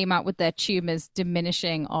box came out with their tumors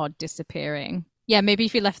diminishing or disappearing. Yeah, maybe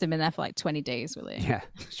if you left them in there for like 20 days, really. Yeah,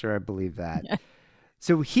 sure, I believe that. Yeah.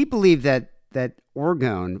 So he believed that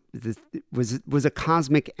orgone was a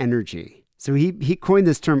cosmic energy. So he coined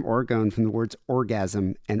this term orgone from the words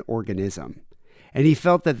orgasm and organism. And he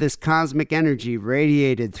felt that this cosmic energy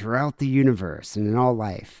radiated throughout the universe and in all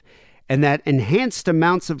life. And that enhanced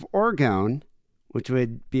amounts of orgone, which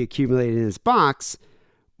would be accumulated in his box,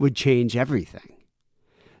 would change everything.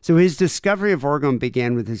 So his discovery of orgone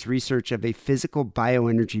began with his research of a physical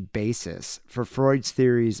bioenergy basis for Freud's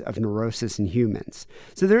theories of neurosis in humans.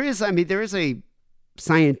 So there is a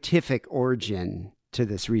scientific origin to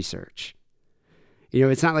this research.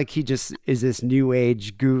 It's not like he just is this new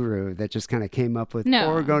age guru that just kind of came up with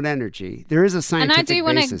orgone energy. There is a scientific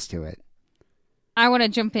basis to it. I want to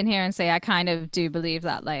jump in here and say I kind of do believe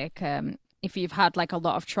that, like, if you've had like a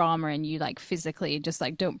lot of trauma and you like physically just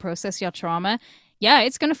like don't process your trauma, yeah,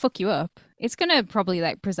 it's gonna fuck you up. It's gonna probably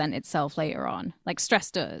like present itself later on, like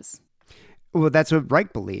stress does. Well, that's what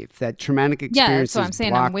Reich believed, that traumatic Yeah, that's what I'm experiences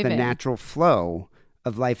saying. I'm block with the it. natural flow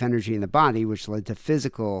of life energy in the body, which led to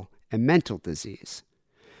physical and mental disease.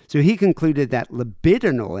 So he concluded that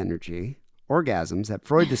libidinal energy, orgasms, that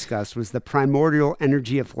Freud discussed, was the primordial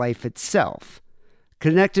energy of life itself.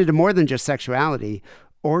 Connected to more than just sexuality,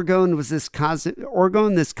 this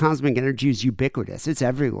cosmic energy is ubiquitous. It's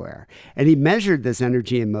everywhere. And he measured this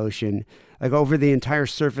energy in motion like over the entire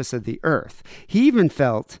surface of the earth. He even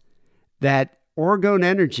felt that orgone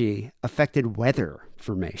energy affected weather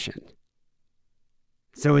formation.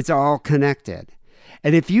 So it's all connected.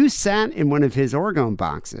 And if you sat in one of his orgone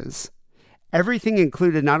boxes, everything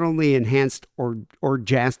included not only enhanced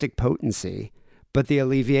orgastic potency, but the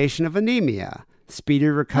alleviation of anemia, speedy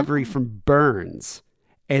recovery from burns,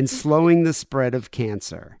 and slowing the spread of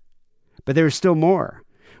cancer. But there was still more.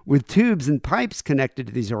 With tubes and pipes connected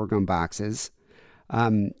to these orgone boxes,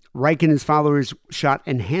 Reich and his followers shot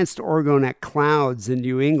enhanced orgone at clouds in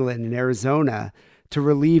New England and Arizona to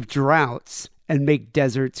relieve droughts and make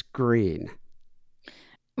deserts green.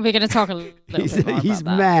 We're going to talk a little bit more He's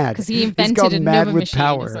about that, mad because he invented another mad with machine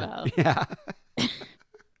power. as well. Yeah.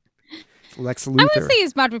 Lex I Luthor. wouldn't say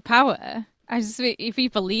he's mad with power. If he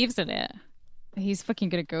believes in it, he's fucking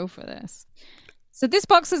gonna go for this. So this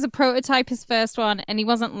box is a prototype, his first one, and he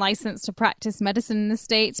wasn't licensed to practice medicine in the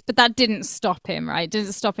States, but that didn't stop him, right? It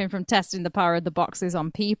didn't stop him from testing the power of the boxes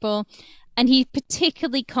on people. And he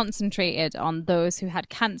particularly concentrated on those who had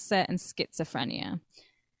cancer and schizophrenia.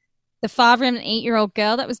 The father of an 8-year-old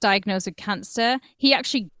girl that was diagnosed with cancer, he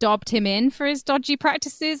actually dobbed him in for his dodgy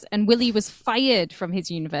practices, and Willie was fired from his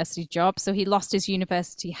university job, so he lost his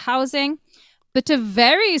university housing. But a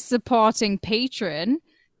very supporting patron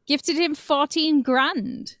gifted him 14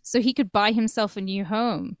 grand so he could buy himself a new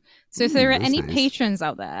home. So if there are any patrons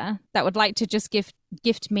out there that would like to just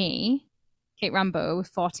gift me, Kate Rambo, with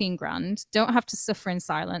 14 grand, don't have to suffer in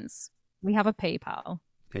silence. We have a PayPal.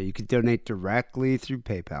 Yeah, you can donate directly through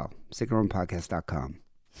PayPal, sickaroundpodcast.com.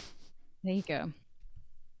 There you go.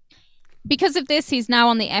 Because of this, he's now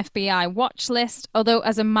on the FBI watch list, although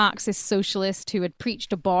as a Marxist socialist who had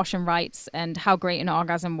preached abortion rights and how great an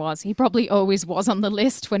orgasm was, he probably always was on the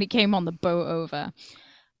list when he came on the boat over.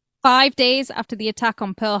 5 days after the attack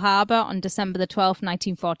on Pearl Harbor on December the 12th,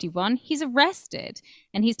 1941, he's arrested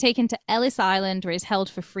and he's taken to Ellis Island where he's held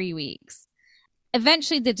for 3 weeks.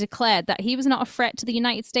 Eventually, they declared that he was not a threat to the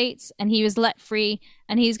United States and he was let free,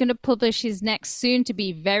 and he's going to publish his next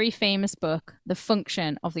soon-to-be very famous book, The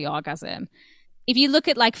Function of the Orgasm. If you look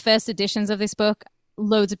at like first editions of this book,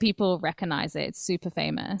 loads of people recognize it. It's super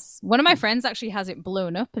famous. One of my friends actually has it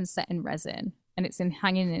blown up and set in resin, and it's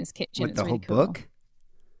hanging in his kitchen. What, it's the really whole cool. book?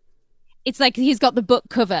 It's like he's got the book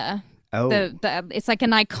cover. Oh. It's like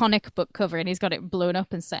an iconic book cover, and he's got it blown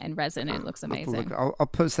up and set in resin. It looks amazing. I'll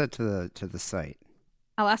post that to the site.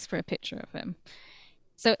 I'll ask for a picture of him.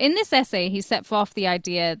 So in this essay, he set forth the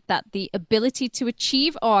idea that the ability to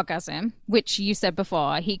achieve orgasm, which you said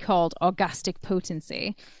before he called orgastic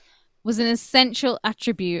potency, was an essential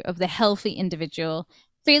attribute of the healthy individual.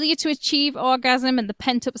 Failure to achieve orgasm and the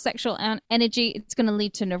pent-up sexual energy, it's going to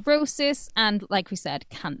lead to neurosis and, like we said,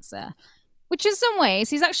 cancer. Which in some ways,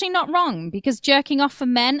 he's actually not wrong, because jerking off for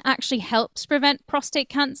men actually helps prevent prostate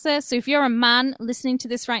cancer. So if you're a man listening to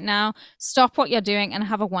this right now, stop what you're doing and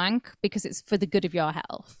have a wank, because it's for the good of your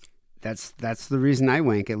health. That's the reason I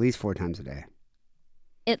wank at least 4 times a day.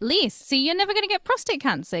 At least. See, you're never going to get prostate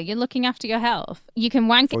cancer. You're looking after your health. You can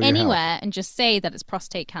wank anywhere and just say that it's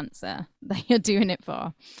prostate cancer that you're doing it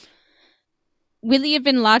for. Willie had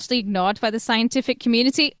been largely ignored by the scientific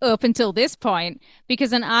community up until this point,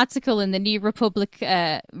 because an article in the New Republic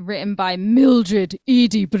written by Mildred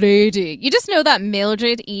Edie Brady. You just know that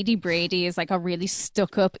Mildred Edie Brady is like a really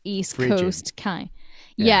stuck-up East Coast kind.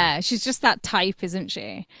 Yeah, she's just that type, isn't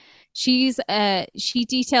she? She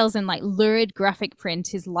details in like lurid graphic print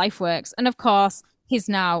his life works, and of course, his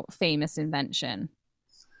now famous invention.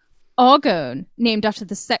 Orgone, named after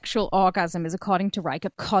the sexual orgasm, is, according to Reich, a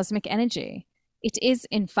cosmic energy. It is,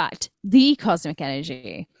 in fact, the cosmic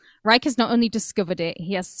energy. Reich has not only discovered it,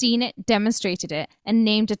 he has seen it, demonstrated it, and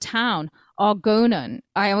named a town, Orgonon.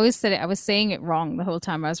 I always said it, I was saying it wrong the whole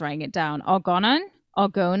time I was writing it down. Orgonon?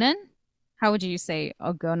 Orgonon? How would you say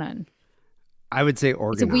Orgonon? I would say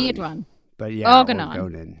Orgonon. It's a weird one. But yeah,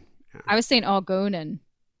 Orgonon. Yeah. I was saying Orgonon,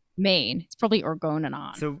 Maine. It's probably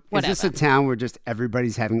Orgonon. So whatever. Is this a town where just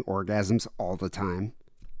everybody's having orgasms all the time?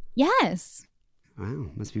 Yes.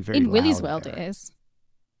 Wow, must be very In loud Willie's world, there. it is.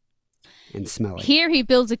 And smelly. Here he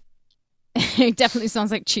builds a... It definitely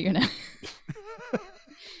sounds like tuna.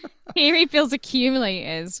 Here he builds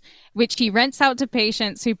accumulators, which he rents out to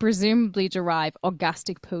patients who presumably derive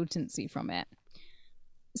orgastic potency from it.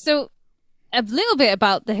 So a little bit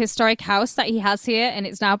about the historic house that he has here, and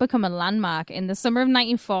it's now become a landmark. In the summer of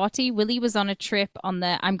 1940, Willie was on a trip on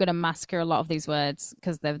the... I'm going to massacre a lot of these words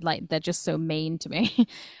because they're just so main to me.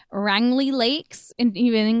 Rangley Lakes in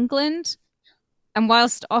New England. And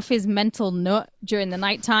whilst off his mental nut during the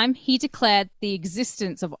nighttime, he declared the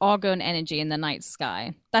existence of orgone energy in the night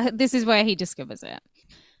sky. This is where he discovers it.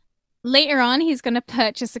 Later on, he's going to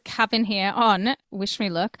purchase a cabin here on, wish me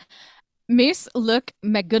luck, Moose Look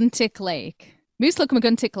Maguntic Lake. Moose Look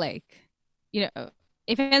Maguntic Lake. You know,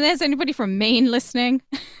 if there's anybody from Maine listening.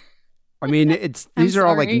 I mean, these are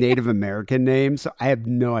all like sorry. Native American names, so I have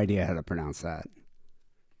no idea how to pronounce that.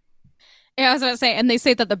 Yeah, I was about to say, and they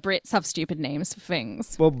say that the Brits have stupid names for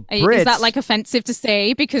things. Well, Brits... Is that like offensive to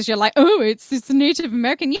say because you're like, oh, it's a Native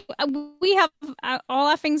American? We have all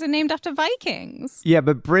our things are named after Vikings. Yeah,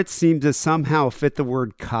 but Brits seem to somehow fit the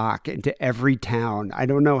word cock into every town. I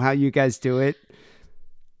don't know how you guys do it.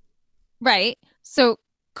 Right. So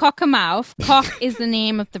Cockermouth, Cock is the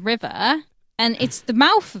name of the river, and it's the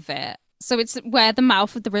mouth of it. So it's where the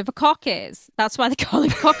mouth of the River Cock is. That's why they call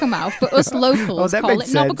it Cockermouth. But us locals call it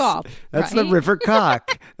Nobbagop. That's right? the River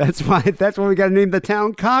Cock. That's why we got to name the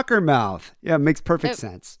town Cockermouth. Yeah, it makes perfect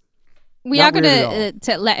sense. We Not are weird going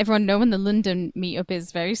to let everyone know when the London meetup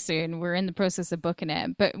is very soon. We're in the process of booking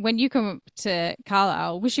it. But when you come up to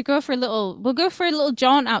Carlisle, we'll go for a little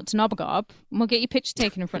jaunt out to Nobbagop, and we'll get your picture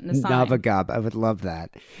taken in front of the sign. Nobbagop. I would love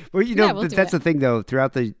that. Well, that's the thing, though.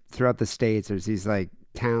 Throughout the states, there's these like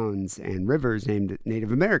towns and rivers named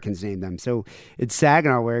Native Americans named them. So in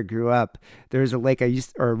Saginaw, where I grew up, there's a lake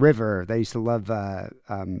or a river that I used to love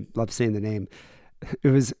saying the name. It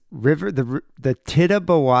was the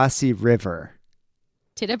Tittabawassee River.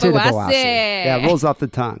 Tittabawassee. Yeah, it rolls off the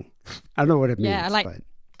tongue. I don't know what it means. Yeah, but I like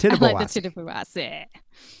Tittabawassee. the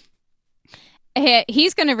Tittabawassee.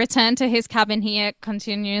 He's going to return to his cabin here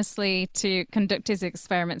continuously to conduct his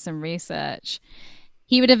experiments and research.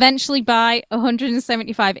 He would eventually buy a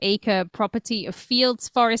 175-acre property of fields,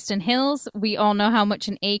 forest, and hills. We all know how much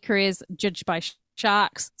an acre is judged by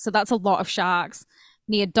sharks, so that's a lot of sharks,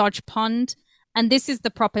 near Dodge Pond. And this is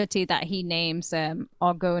the property that he names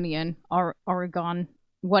Oregonian, or Oregon,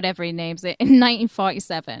 whatever he names it, in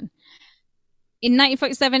 1947. In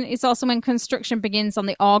 1947, it's also when construction begins on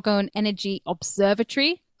the Orgone Energy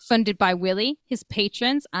Observatory, funded by Willie, his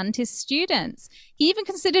patrons, and his students. He even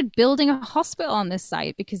considered building a hospital on this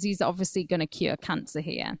site because he's obviously going to cure cancer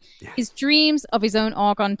here. Yeah. His dreams of his own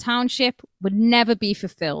Oregon township would never be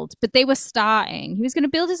fulfilled, but they were starting. He was going to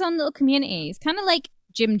build his own little community. It's kind of like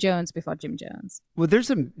Jim Jones before Jim Jones. Well, there's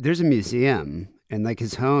a museum and like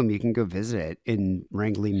his home. You can go visit it in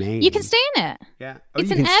Rangley, Maine. You can stay in it. Yeah, it's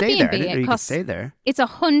an Airbnb. It costs. Stay there. It's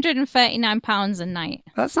 £139 a night.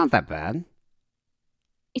 That's not that bad.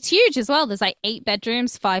 It's huge as well. There's like 8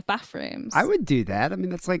 bedrooms, 5 bathrooms. I would do that. I mean,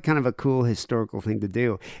 that's like kind of a cool historical thing to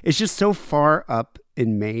do. It's just so far up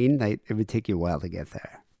in Maine that it would take you a while to get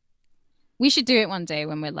there. We should do it one day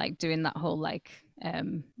when we're like doing that whole like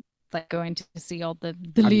going to see all the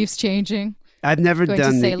leaves changing. I've never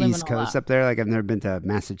done the East Coast up there. Like I've never been to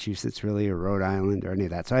Massachusetts really, or Rhode Island or any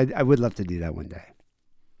of that. So I would love to do that one day.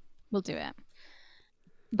 We'll do it.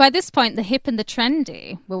 By this point, the hip and the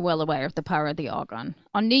trendy were well aware of the power of the organ.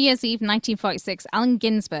 On New Year's Eve 1946, Allen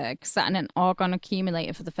Ginsberg sat in an organ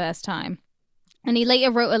accumulator for the first time. And he later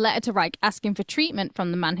wrote a letter to Reich asking for treatment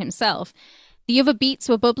from the man himself. The other beats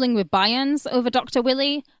were bubbling with bions over Dr.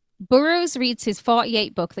 Willie. Burroughs reads his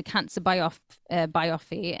 1948 book, The Cancer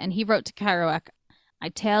Biopsy, and he wrote to Kerouac, "I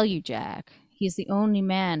tell you, Jack, he's the only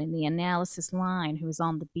man in the analysis line who is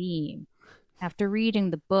on the beam. After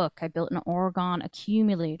reading the book, I built an Oregon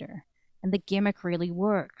accumulator, and the gimmick really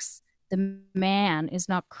works. The man is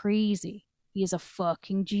not crazy. He is a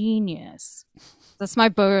fucking genius." That's my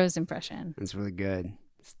Burroughs impression. That's really good.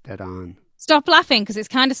 It's dead on. Stop laughing, because it's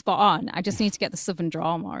kind of spot on. I just need to get the southern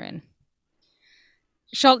drawl more in.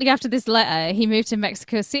 Shortly after this letter, he moved to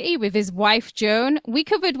Mexico City with his wife, Joan. We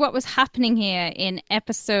covered what was happening here in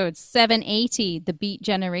episode 780, The Beat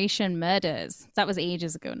Generation Murders. That was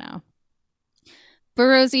ages ago now.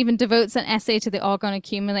 Burroughs even devotes an essay to the organ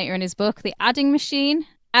accumulator in his book, The Adding Machine.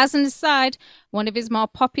 As an aside, one of his more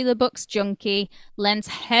popular books, Junkie, lends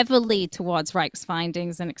heavily towards Reich's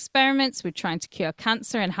findings and experiments with trying to cure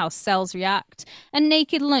cancer and how cells react, and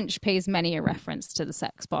Naked Lunch pays many a reference to the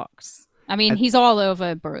sex box. I mean, he's all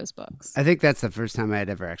over Burroughs' books. I think that's the first time I had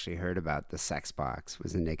ever actually heard about the sex box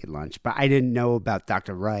was in Naked Lunch, but I didn't know about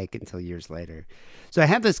Dr. Reich until years later. So I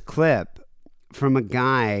have this clip from a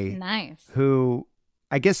guy who,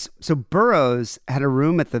 I guess, so Burroughs had a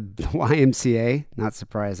room at the YMCA, not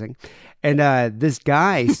surprising, and this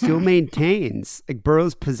guy still maintains like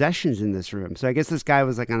Burroughs' possessions in this room. So I guess this guy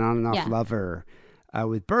was like an on and off lover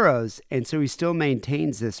with Burroughs, and so he still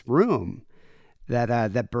maintains this room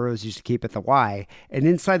that Burroughs used to keep at the Y. And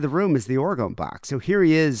inside the room is the orgone box. So here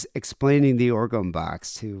he is explaining the orgone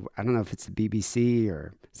box to, I don't know if it's the BBC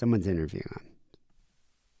or someone's interviewing him.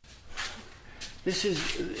 This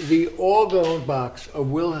is the orgone box of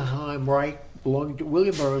Wilhelm Reich, belonging to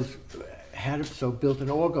William Burroughs, had himself built an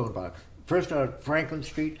orgone box. First on Franklin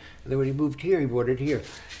Street, and then when he moved here, he bought it here.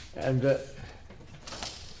 And the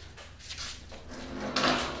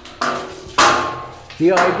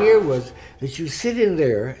idea was that you sit in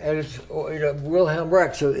there, and it's Wilhelm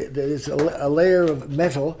Reich, so there's a layer of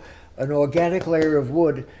metal, an organic layer of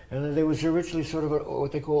wood, and then there was originally sort of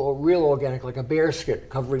what they call a real organic, like a bear skin,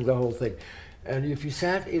 covering the whole thing. And if you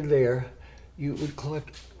sat in there, you would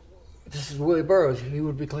collect, this is William Burroughs, he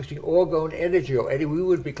would be collecting orgone energy, we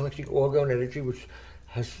would be collecting orgone energy, which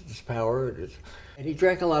has this power, and he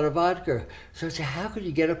drank a lot of vodka. So I said, how could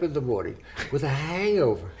you get up in the morning with a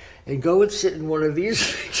hangover and go and sit in one of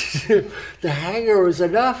these things? The hangover is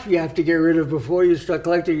enough you have to get rid of before you start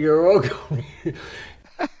collecting your orgone.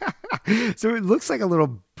 So it looks like a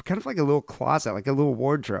little, kind of like a little closet, like a little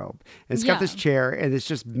wardrobe. And it's got this chair, and it's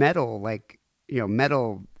just metal, like,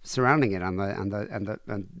 metal surrounding it on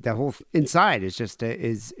the whole inside is just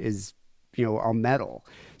all metal.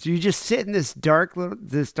 So you just sit in this dark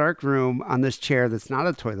room on this chair that's not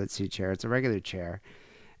a toilet seat chair, it's a regular chair,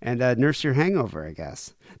 and nurse your hangover, I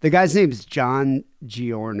guess. The guy's name is John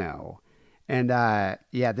Giorno, and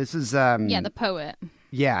this is the poet.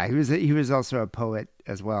 Yeah, he was also a poet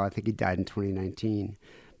as well. I think he died in 2019,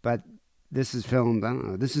 but this is filmed. I don't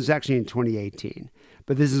know. This is actually in 2018,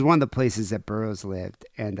 but this is one of the places that Burroughs lived,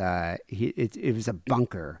 and it was a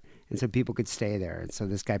bunker. And so people could stay there. And so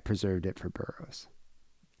this guy preserved it for Burroughs.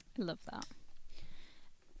 I love that.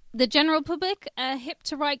 The general public are hip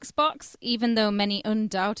to Reich's box, even though many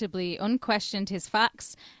undoubtedly unquestioned his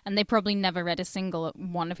facts, and they probably never read a single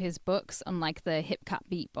one of his books, unlike the Hip Cat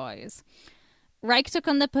Beat Boys. Reich took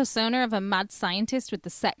on the persona of a mad scientist with the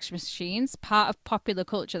sex machines, part of popular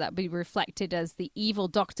culture that would be reflected as the evil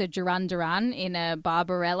Dr. Duran Duran in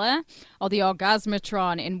Barbarella, or the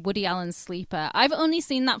Orgasmatron in Woody Allen's Sleeper. I've only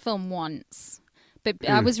seen that film once, but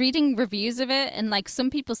I was reading reviews of it, and like some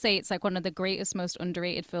people say it's like one of the greatest, most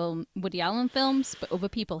underrated Woody Allen films, but other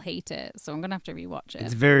people hate it, so I'm going to have to rewatch it.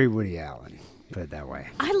 It's very Woody Allen, put it that way.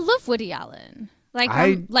 I love Woody Allen.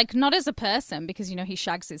 Like not as a person, because he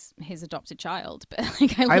shags his adopted child, but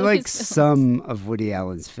I like some of Woody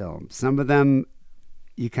Allen's films. Some of them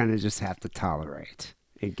you kind of just have to tolerate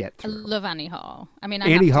and get through. I love Annie Hall. I mean,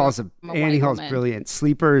 Annie Hall's brilliant.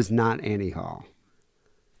 Sleeper is not Annie Hall.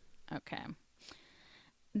 Okay.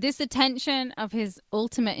 This attention of his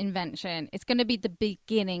ultimate invention is going to be the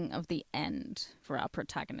beginning of the end for our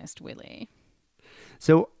protagonist, Willie.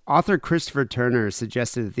 So author Christopher Turner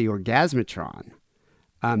suggested that the Orgasmatron,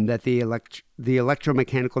 that the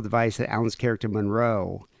electromechanical device that Alan's character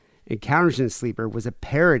Monroe encounters in Sleeper, was a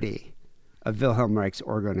parody of Wilhelm Reich's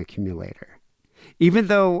orgone accumulator. Even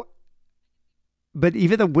though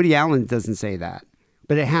Woody Allen doesn't say that,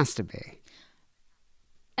 but it has to be.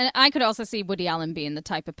 And I could also see Woody Allen being the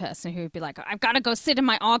type of person who would be like, I've got to go sit in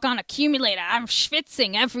my orgone accumulator. I'm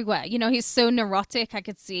schwitzing everywhere. He's so neurotic. I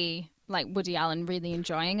could see like Woody Allen really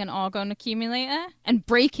enjoying an orgone accumulator and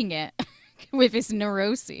breaking it with his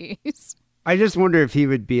neuroses. I just wonder if he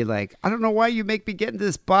would be like, I don't know why you make me get in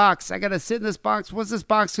this box. I got to sit in this box. What's this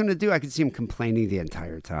box going to do? I could see him complaining the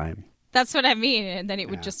entire time. That's what I mean. And then it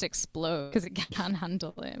would just explode because it can't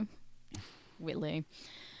handle him. Willie.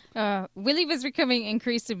 Willie was becoming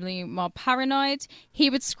increasingly more paranoid. He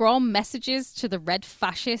would scrawl messages to the red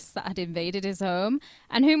fascists that had invaded his home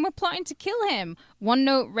and whom were plotting to kill him. One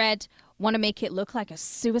note read, "Want to make it look like a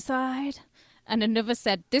suicide?" And another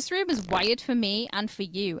said, "This room is wired for me and for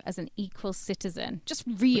you as an equal citizen." Just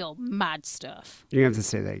real mad stuff. You have to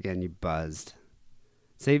say that again. You buzzed.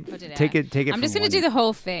 Take it. I'm just going to do the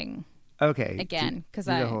whole thing. Okay. Again, because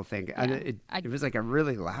the whole thing. Yeah, it was like a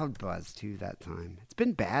really loud buzz too that time. It's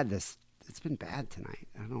been bad. It's been bad tonight.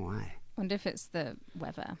 I don't know why. Wonder if it's the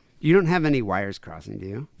weather. You don't have any wires crossing, do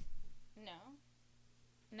you?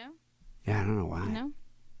 No. Yeah, I don't know why. No.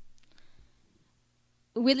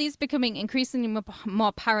 Willie's becoming increasingly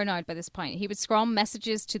more paranoid by this point. He would scrawl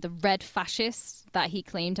messages to the red fascists that he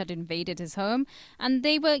claimed had invaded his home, and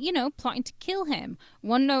they were, plotting to kill him.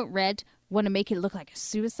 One note read, "Want to make it look like a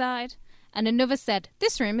suicide?" And another said,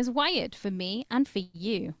 "This room is wired for me and for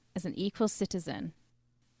you as an equal citizen,"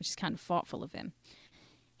 which is kind of thoughtful of him.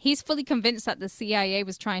 He's fully convinced that the CIA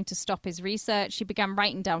was trying to stop his research. He began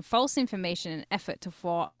writing down false information in an effort to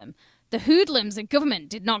thwart them. "The hoodlums and government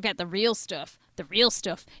did not get the real stuff. The real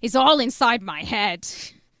stuff is all inside my head."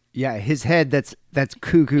 Yeah, his head, that's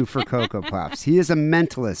cuckoo for Cocoa Puffs. He is a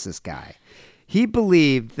mentalist, this guy. He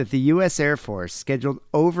believed that the U.S. Air Force scheduled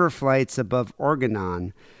overflights above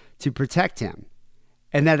Organon to protect him,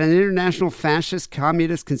 and that an international fascist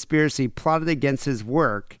communist conspiracy plotted against his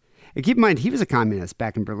work. And keep in mind, he was a communist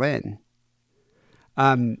back in Berlin.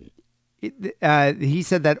 He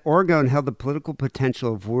said that Orgone held the political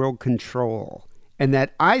potential of world control, and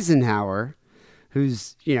that Eisenhower,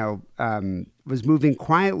 who's was moving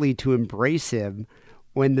quietly to embrace him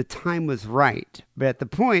when the time was right. But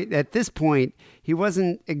at this point, he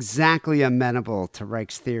wasn't exactly amenable to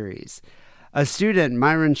Reich's theories. A student,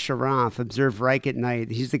 Myron Sharaf, observed Reich at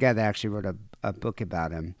night. He's the guy that actually wrote a book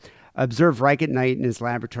about him. Observed Reich at night in his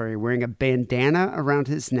laboratory wearing a bandana around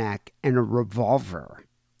his neck and a revolver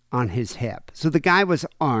on his hip. So the guy was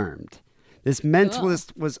armed. This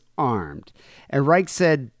mentalist was armed. And Reich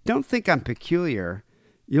said, "Don't think I'm peculiar.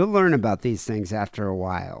 You'll learn about these things after a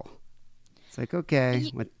while." It's like, okay,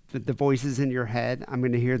 with the voices in your head, I'm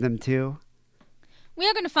going to hear them too. We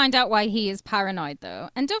are going to find out why he is paranoid, though.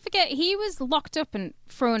 And don't forget, he was locked up and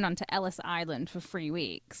thrown onto Ellis Island for 3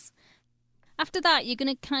 weeks. After that, you're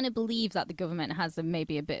going to kind of believe that the government has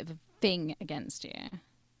maybe a bit of a thing against you.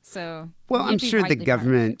 So, well, I'm sure the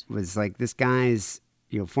government was like, this guy's,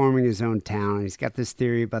 forming his own town. He's got this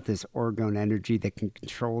theory about this orgone energy that can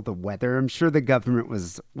control the weather. I'm sure the government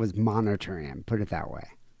was monitoring him, put it that way.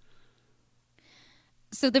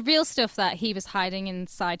 So the real stuff that he was hiding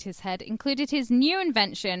inside his head included his new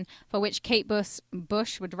invention, for which Kate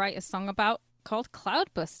Bush would write a song about, called cloud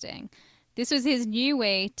busting. This was his new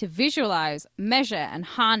way to visualize, measure, and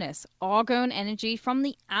harness orgone energy from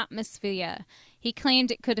the atmosphere. He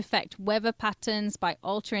claimed it could affect weather patterns by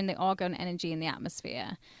altering the orgone energy in the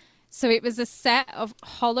atmosphere. So it was a set of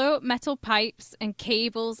hollow metal pipes and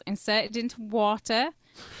cables inserted into water.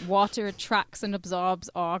 Water attracts and absorbs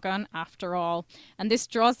argon, after all, and this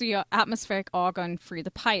draws the atmospheric argon through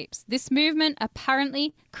the pipes. This movement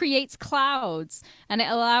apparently creates clouds, and it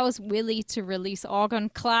allows Willie to release argon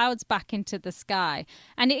clouds back into the sky.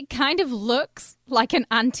 And it kind of looks like an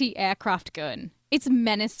anti-aircraft gun. It's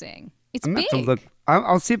menacing. It's big. To look.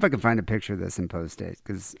 I'll see if I can find a picture of this and post it,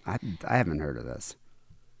 because I haven't heard of this.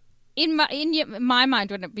 In my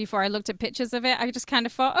mind, before I looked at pictures of it, I just kind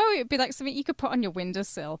of thought, oh, it'd be like something you could put on your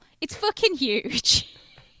windowsill. It's fucking huge.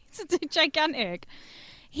 It's gigantic.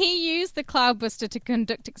 He used the cloudbuster to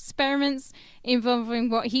conduct experiments involving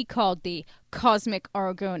what he called the cosmic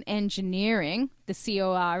orgone engineering, the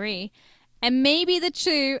CORE, and maybe the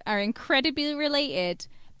two are incredibly related,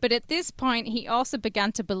 but at this point he also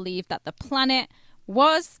began to believe that the planet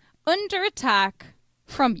was under attack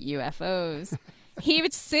from UFOs. He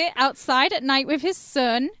would sit outside at night with his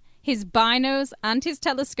son, his binos, and his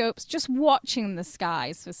telescopes, just watching the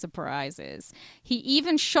skies for surprises. He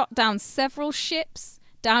even shot down several ships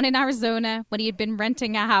down in Arizona when he had been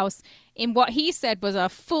renting a house in what he said was a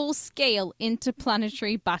full-scale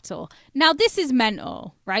interplanetary battle. Now, this is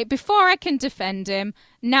mental, right? Before I can defend him,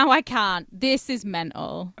 now I can't. This is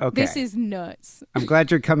mental. Okay. This is nuts. I'm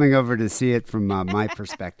glad you're coming over to see it from my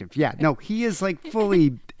perspective. Yeah, no, he is like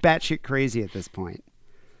fully batshit crazy at this point.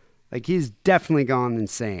 Like, he's definitely gone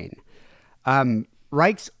insane.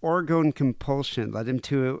 Reich's orgone compulsion led him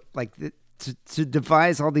to to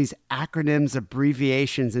devise all these acronyms,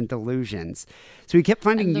 abbreviations, and delusions. So he kept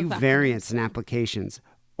finding new variants and applications.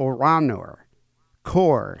 Oranor,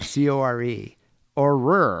 core, C-O-R-E,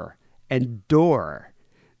 Orur, and door.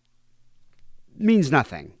 Means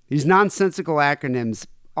nothing. These nonsensical acronyms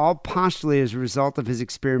all postulated as a result of his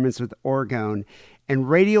experiments with orgone and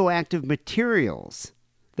radioactive materials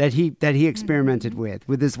that he experimented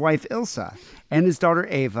with his wife Ilsa and his daughter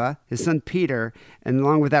Ava, his son Peter, and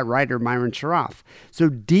along with that writer Myron Sharaf. So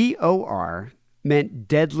DOR meant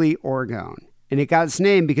deadly orgone, and it got its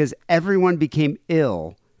name because everyone became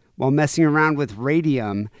ill while messing around with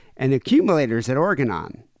radium and accumulators at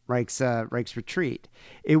Organon, Reich's retreat.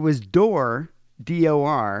 It was DOR,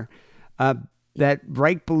 that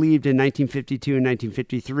Reich believed in 1952 and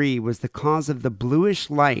 1953 was the cause of the bluish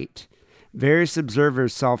light various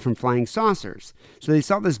observers saw from flying saucers. So they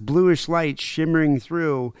saw this bluish light shimmering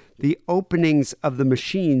through the openings of the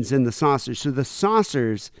machines in the saucers. So the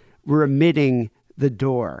saucers were emitting the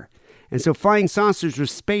door. And so flying saucers were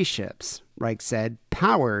spaceships, Reich said,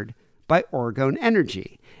 powered by orgone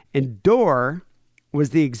energy. And door was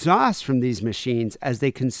the exhaust from these machines as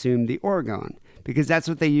they consumed the orgone, because that's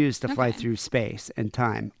what they used to fly through space and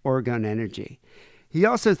time, orgone energy. He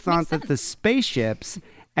also thought that the spaceships,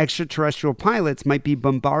 extraterrestrial pilots, might be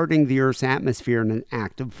bombarding the Earth's atmosphere in an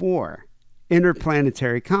act of war,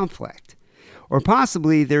 interplanetary conflict. Or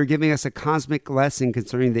possibly they were giving us a cosmic lesson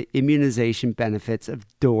concerning the immunization benefits of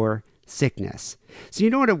door sickness. So you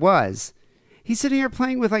know what it was? He's sitting here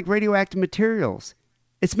playing with like radioactive materials.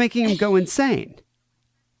 It's making him go insane.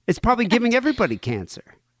 It's probably giving everybody cancer.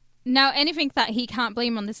 Now, anything that he can't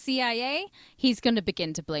blame on the CIA, he's going to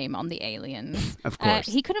begin to blame on the aliens. Of course.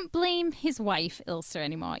 He couldn't blame his wife, Ilsa,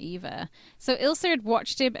 anymore either. So Ilsa had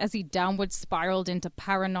watched him as he downward spiraled into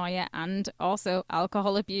paranoia and also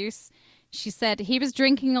alcohol abuse. She said, he was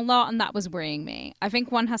drinking a lot and that was worrying me. I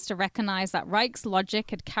think one has to recognize that Reich's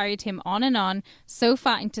logic had carried him on so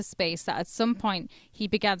far into space that at some point he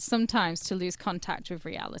began sometimes to lose contact with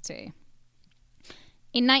reality.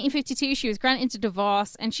 In 1952, she was granted a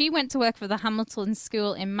divorce and she went to work for the Hamilton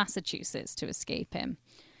School in Massachusetts to escape him.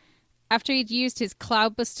 After he'd used his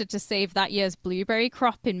cloudbuster to save that year's blueberry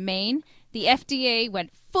crop in Maine, the FDA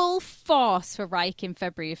went full force for Reich in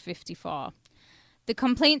February of 1954. The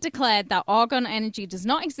complaint declared that orgone energy does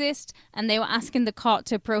not exist, and they were asking the court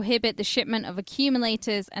to prohibit the shipment of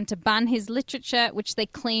accumulators and to ban his literature, which they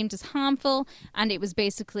claimed as harmful, and it was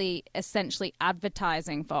basically essentially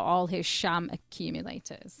advertising for all his sham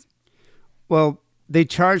accumulators. Well, they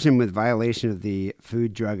charged him with violation of the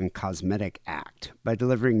Food, Drug, and Cosmetic Act by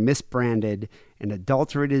delivering misbranded and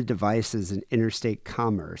adulterated devices in interstate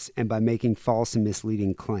commerce and by making false and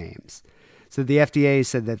misleading claims. So the FDA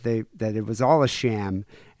said that it was all a sham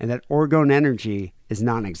and that orgone energy is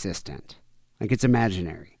non-existent. Like, it's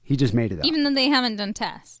imaginary. He just made it up. Even though they haven't done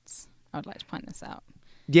tests. I would like to point this out.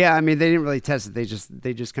 Yeah, I mean, they didn't really test it.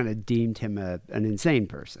 They just kind of deemed him an insane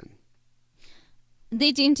person.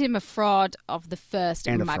 They deemed him a fraud of the first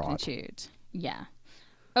And magnitude. Yeah.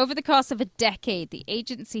 Over the course of a decade, the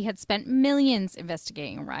agency had spent millions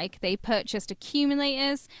investigating Reich. They purchased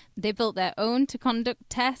accumulators. They built their own to conduct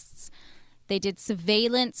tests. They did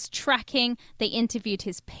surveillance, tracking, they interviewed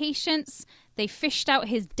his patients, they fished out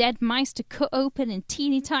his dead mice to cut open in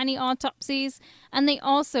teeny tiny autopsies, and they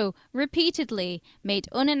also repeatedly made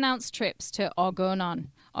unannounced trips to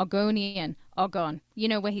Oregonian, you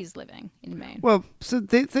know, where he's living in Maine. Well, so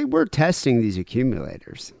they were testing these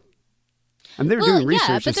accumulators. And they were doing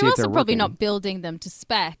research to see if but they're also they're probably working. not building them to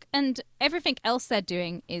spec. And everything else they're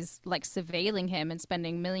doing is like surveilling him and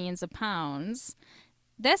spending millions of pounds.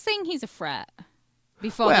 They're saying he's a threat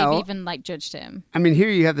before they've even judged him. I mean, here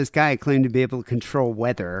you have this guy claiming to be able to control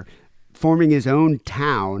weather, forming his own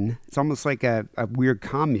town. It's almost like a weird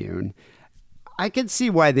commune. I could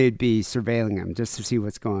see why they'd be surveilling him just to see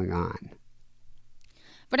what's going on.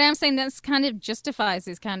 But I'm saying that's kind of justifies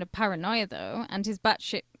his kind of paranoia, though, and his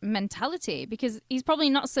batshit mentality, because he's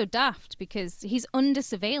probably not so daft because he's under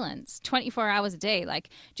surveillance 24 hours a day. Like,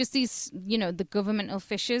 just these, the government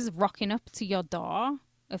officials rocking up to your door,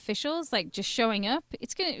 officials, just showing up.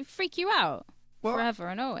 It's going to freak you out forever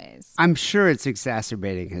and always. I'm sure it's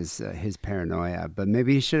exacerbating his paranoia, but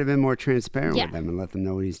maybe he should have been more transparent with them and let them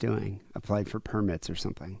know what he's doing. Applied for permits or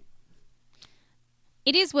something.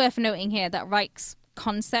 It is worth noting here that Reich's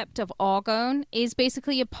concept of orgone is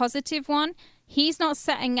basically a positive one. He's not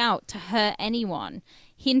setting out to hurt anyone.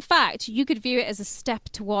 In fact, you could view it as a step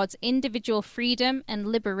towards individual freedom and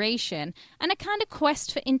liberation and a kind of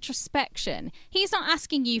quest for introspection. He's not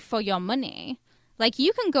asking you for your money.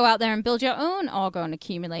 You can go out there and build your own orgone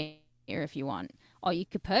accumulator if you want, or you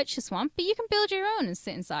could purchase one, but you can build your own and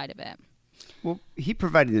sit inside of it. Well, he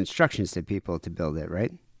provided instructions to people to build it,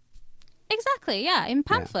 right? Exactly, yeah, in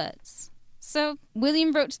pamphlets. Yeah. So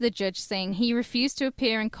William wrote to the judge saying he refused to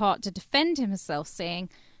appear in court to defend himself, saying,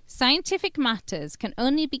 "Scientific matters can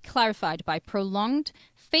only be clarified by prolonged,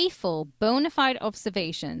 faithful, bona fide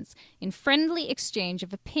observations in friendly exchange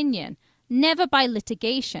of opinion, never by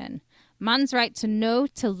litigation. Man's right to know,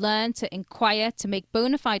 to learn, to inquire, to make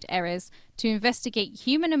bona fide errors, to investigate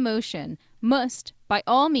human emotion must, by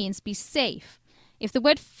all means, be safe. If the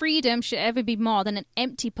word freedom should ever be more than an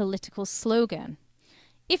empty political slogan.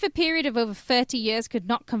 If a period of over 30 years could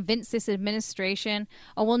not convince this administration,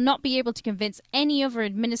 or will not be able to convince any other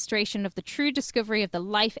administration of the true discovery of the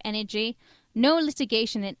life energy, no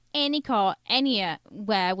litigation in any court anywhere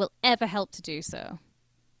will ever help to do so."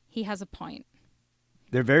 he has a point.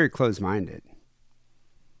 They're very close-minded.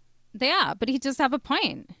 They are, but he does have a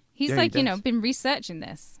point. He's Yeah, like, he you does. know, been researching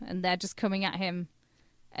this, and they're just coming at him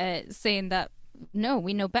saying that, no,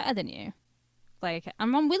 we know better than you. Like,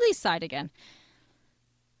 I'm on Willie's side again.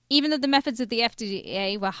 Even though the methods of the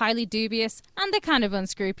FDA were highly dubious and they're kind of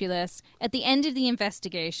unscrupulous, at the end of the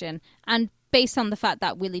investigation, and based on the fact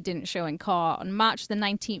that Willie didn't show in court, on March the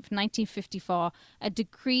 19th, 1954, a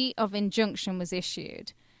decree of injunction was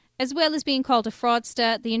issued. As well as being called a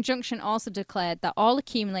fraudster, the injunction also declared that all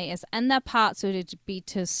accumulators and their parts were to be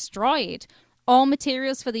destroyed. All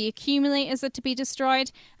materials for the accumulators are to be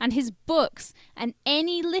destroyed, and his books and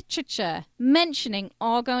any literature mentioning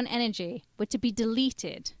argon energy were to be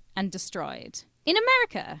deleted and destroyed. In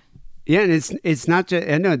America. Yeah, and it's not just.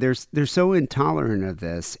 I know they're so intolerant of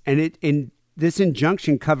this, and this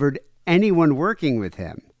injunction covered anyone working with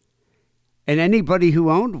him, and anybody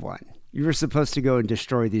who owned one. You were supposed to go and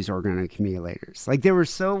destroy these organic accumulators. Like, they were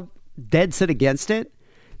so dead set against it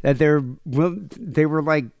that they were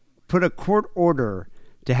like put a court order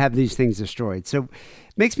to have these things destroyed. So it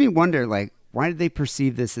makes me wonder, like, why did they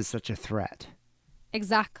perceive this as such a threat?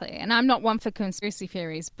 Exactly. And I'm not one for conspiracy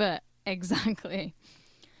theories, but exactly.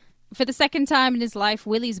 For the second time in his life,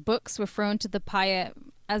 Willie's books were thrown to the pyre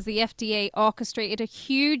as the FDA orchestrated a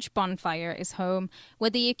huge bonfire at his home where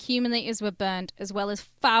the accumulators were burned, as well as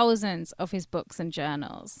thousands of his books and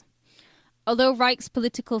journals. Although Reich's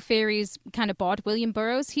political theories kind of bored William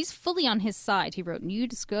Burroughs, he's fully on his side. He wrote, new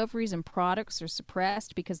discoveries and products are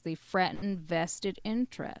suppressed because they threaten vested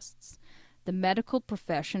interests. The medical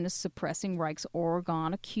profession is suppressing Reich's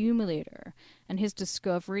Oregon accumulator and his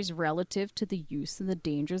discoveries relative to the use and the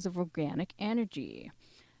dangers of organic energy.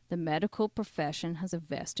 The medical profession has a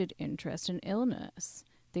vested interest in illness.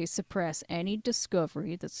 They suppress any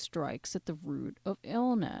discovery that strikes at the root of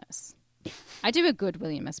illness. I do a good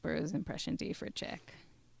William S. Burroughs impression, D, for a check.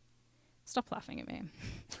 Stop laughing at me.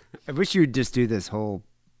 I wish you'd just do this whole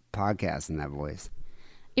podcast in that voice.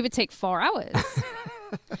 It would take 4 hours.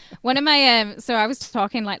 One of my, so I was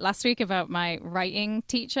talking like last week about my writing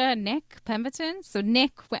teacher, Nick Pemberton. So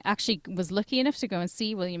Nick actually was lucky enough to go and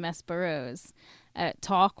see William S. Burroughs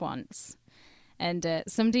talk once. And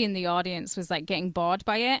somebody in the audience was like getting bored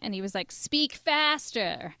by it. And he was like, speak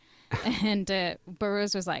faster. And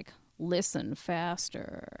Burroughs was like, listen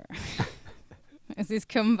faster. As his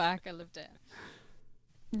comeback, I loved it.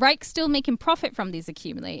 Reich's still making profit from these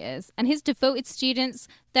accumulators, and his devoted students,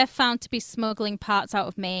 they're found to be smuggling parts out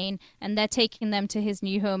of Maine, and they're taking them to his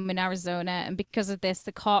new home in Arizona, and because of this,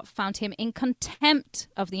 the court found him in contempt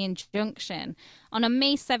of the injunction. On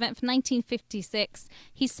May 7th, 1956,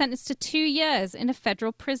 he's sentenced to 2 years in a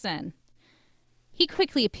federal prison. He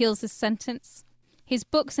quickly appeals his sentence. His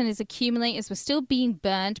books and his accumulators were still being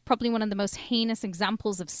burned, probably one of the most heinous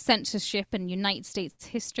examples of censorship in United States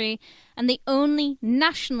history, and the only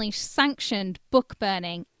nationally sanctioned book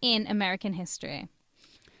burning in American history.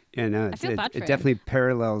 Yeah, no, I feel bad for it him. definitely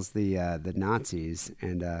parallels the Nazis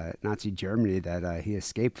and Nazi Germany that he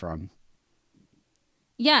escaped from.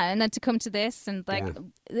 Yeah, and then to come to this and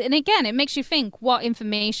and again, it makes you think what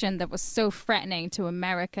information that was so threatening to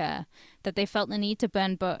America that they felt the need to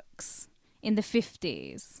burn books in the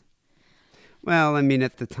 50s. Well, I mean,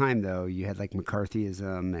 at the time, though, you had like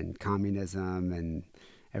McCarthyism and communism, and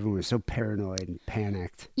everyone was so paranoid and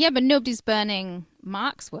panicked. Yeah, but nobody's burning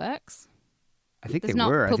Marx works. I think There's they not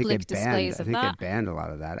were. I think public they banned. displays I of think that. they banned a lot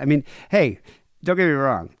of that. I mean, hey, don't get me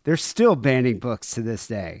wrong. They're still banning books to this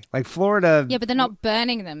day. Like Florida. Yeah, but they're not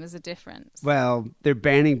burning them. There's a difference. Well, they're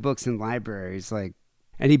banning books in libraries. Like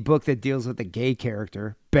any book that deals with a gay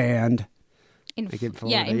character, banned. In Like in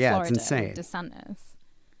Florida, it's insane. with DeSantis.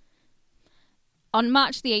 On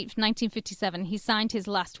March the 8th, 1957, he signed his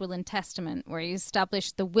last will and testament, where he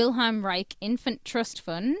established the Wilhelm Reich Infant Trust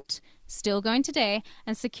Fund, still going today,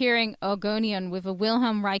 and securing Oregonian with a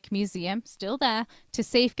Wilhelm Reich museum, still there, to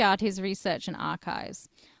safeguard his research and archives.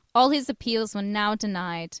 All his appeals were now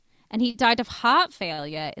denied, and he died of heart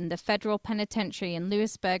failure in the federal penitentiary in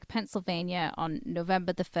Lewisburg, Pennsylvania on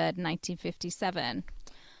November the 3rd, 1957.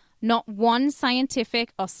 Not one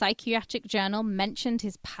scientific or psychiatric journal mentioned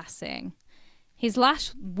his passing. His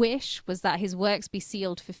last wish was that his works be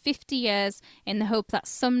sealed for 50 years in the hope that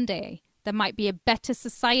someday there might be a better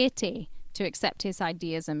society to accept his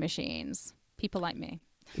ideas and machines. People like me.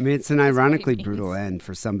 I mean, it's an That's what he ironically means. brutal end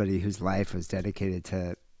for somebody whose life was dedicated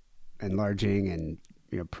to enlarging and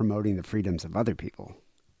promoting the freedoms of other people.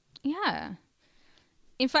 Yeah.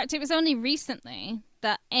 In fact, it was only recently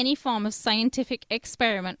that any form of scientific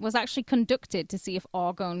experiment was actually conducted to see if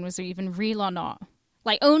argon was even real or not.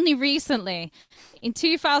 Like only recently, in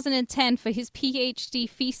 2010, for his PhD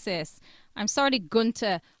thesis, I'm sorry,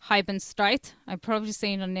 Gunther Heibenstreit, I'm probably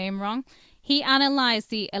saying your name wrong. He analyzed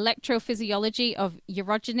the electrophysiology of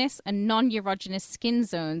erogenous and non-erogenous skin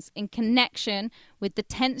zones in connection with the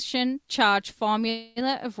tension charge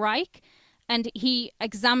formula of Reich. And he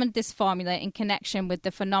examined this formula in connection with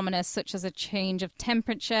the phenomena such as a change of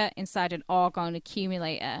temperature inside an argon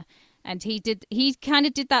accumulator. And he kind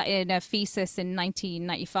of did that in a thesis in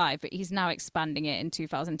 1995, but he's now expanding it in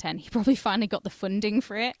 2010. He probably finally got the funding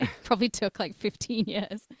for it. It probably took like 15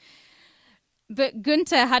 years. But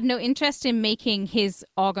Gunther had no interest in making his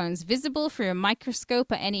organs visible through a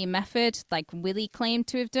microscope or any method like Willie claimed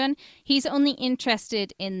to have done. He's only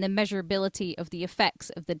interested in the measurability of the effects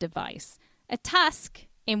of the device, a task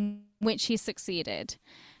in which he succeeded.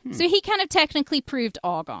 So he kind of technically proved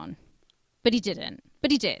organ, but he didn't. But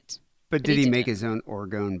he did. But did he make his own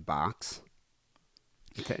orgone box?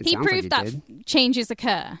 He proved that changes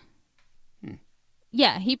occur.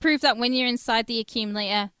 Yeah, he proved that when you're inside the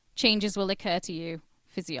accumulator, changes will occur to you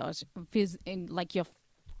in like your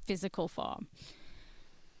physical form.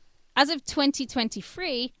 As of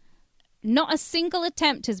 2023, not a single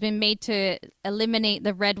attempt has been made to eliminate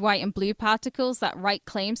the red, white, and blue particles that Reich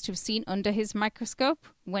claims to have seen under his microscope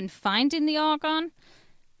when finding the organ.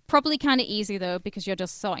 Probably kind of easy, though, because you're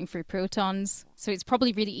just sorting through protons. So it's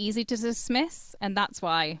probably really easy to dismiss, and that's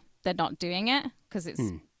why they're not doing it, because it's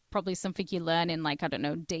probably something you learn in, like, I don't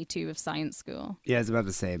know, day 2 of science school. Yeah, I was about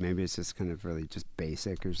to say, maybe it's just kind of really just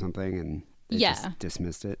basic or something, and they just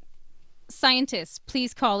dismissed it. Scientists,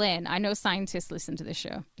 please call in. I know scientists listen to this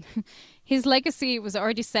show. His legacy was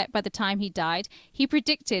already set by the time he died. He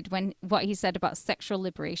predicted what he said about sexual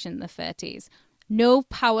liberation in the 30s. No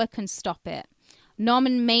power can stop it.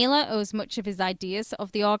 Norman Mailer owes much of his ideas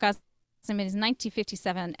of the orgasm in his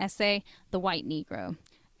 1957 essay, The White Negro.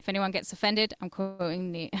 If anyone gets offended, I'm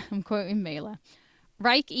quoting Mailer.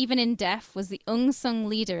 Reich, even in death, was the unsung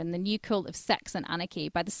leader in the new cult of sex and anarchy.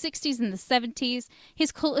 By the 60s and the 70s,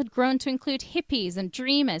 his cult had grown to include hippies and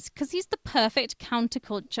dreamers because he's the perfect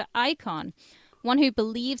counterculture icon, one who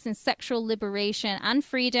believes in sexual liberation and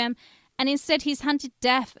freedom, and instead he's handed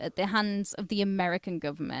death at the hands of the American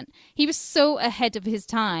government. He was so ahead of his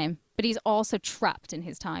time, but he's also trapped in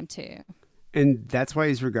his time too. And that's why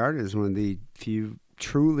he's regarded as one of the few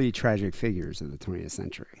truly tragic figures of the 20th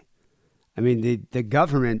century. I mean, the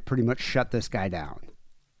government pretty much shut this guy down.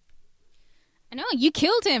 I know, you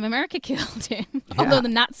killed him. America killed him. Although the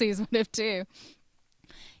Nazis would have too.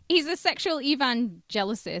 He's a sexual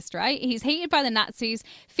evangelicist, right? He's hated by the Nazis,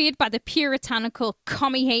 feared by the puritanical,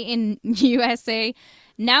 commie-hating USA.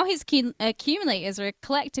 Now his accumulators are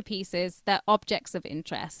collector pieces that are objects of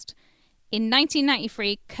interest. In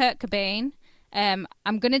 1993, Kurt Cobain, I'm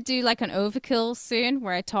going to do like an overkill soon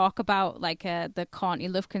where I talk about like the Courtney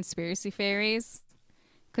Love conspiracy theories.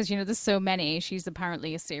 Because, you know, there's so many. She's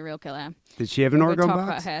apparently a serial killer. Did she have an organ box? We'll talk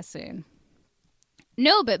about her soon.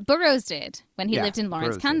 No, but Burroughs did when he lived in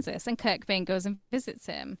Lawrence, Kansas, and Kurt Cobain goes and visits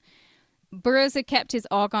him. Burroughs had kept his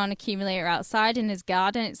organ accumulator outside in his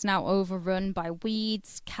garden. It's now overrun by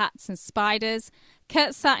weeds, cats, and spiders.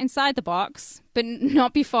 Kurt sat inside the box, but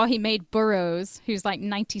not before he made Burroughs, who's like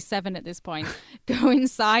 97 at this point, go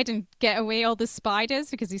inside and get away all the spiders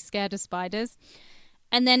because he's scared of spiders.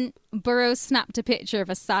 And then Burroughs snapped a picture of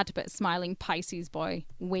a sad but smiling Pisces boy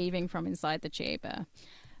waving from inside the chamber.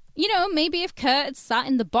 You know, maybe if Kurt had sat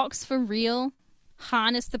in the box for real,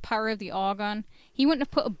 harnessed the power of the organ, he wouldn't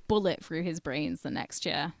have put a bullet through his brains the next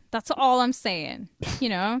year. That's all I'm saying. You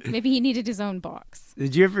know, maybe he needed his own box.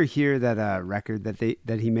 Did you ever hear that record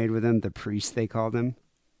that he made with him, The Priest, they called him?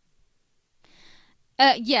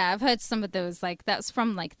 Yeah, I've heard some of those. Like, that's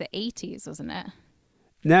from like the 80s, wasn't it?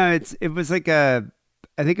 No, it was like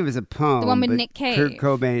I think it was a poem. The one with Nick Cave. Kurt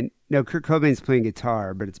Cobain's playing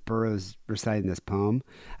guitar, but it's Burroughs reciting this poem.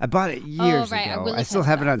 I bought it years ago. I still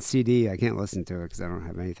have it on CD. I can't listen to it because I don't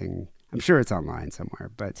have anything. I'm sure it's online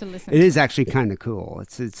somewhere, but it is actually kind of cool.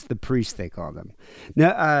 It's The Priest, they called him.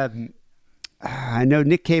 Now, I know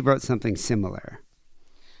Nick Cave wrote something similar.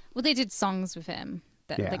 Well, they did songs with him.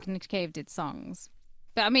 Like Nick Cave did songs.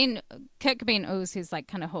 But I mean, Kurt Cobain owes his like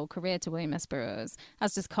kind of whole career to William S. Burroughs,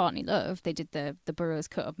 as does Courtney Love. They did the Burroughs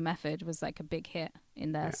Cut Up Method was like a big hit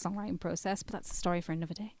in their songwriting process, but that's a story for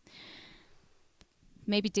another day.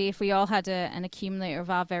 Maybe, Dee, if we all had an accumulator of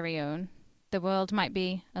our very own, the world might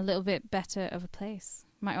be a little bit better of a place.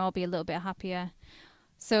 Might all be a little bit happier.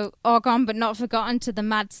 So, gone but not forgotten to the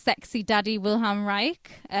mad, sexy daddy Wilhelm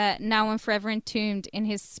Reich, now and forever entombed in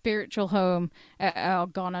his spiritual home.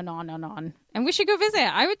 Gone and on and on. And we should go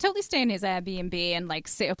visit. I would totally stay in his Airbnb and like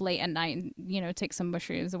sit up late at night and, take some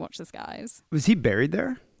mushrooms and watch the skies. Was he buried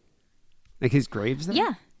there? Like his grave's there?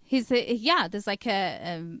 Yeah. There's like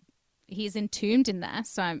he's entombed in there.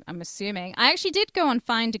 So I'm assuming. I actually did go and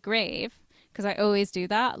find a grave because I always do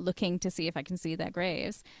that, looking to see if I can see their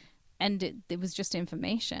graves. And it was just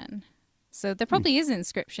information. So there probably is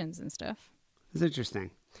inscriptions and stuff. It's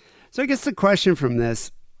interesting. So I guess the question from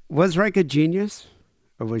this, was Reich a genius?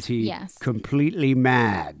 Or was he completely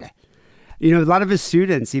mad? A lot of his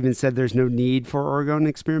students even said there's no need for orgone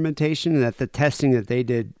experimentation and that the testing that they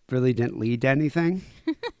did really didn't lead to anything.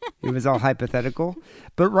 It was all hypothetical.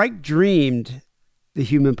 But Reich dreamed the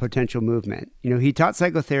human potential movement. He taught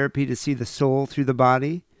psychotherapy to see the soul through the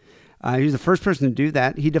body. He was the first person to do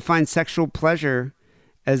that. He defined sexual pleasure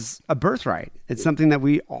as a birthright. It's something that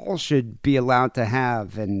we all should be allowed to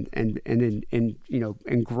have and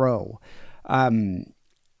grow.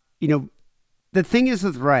 The thing is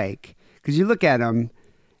with Reich, because you look at him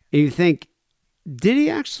and you think, did he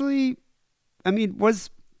actually,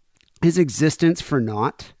 was his existence for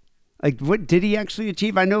naught? Like, what did he actually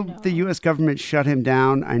achieve? I know the U.S. government shut him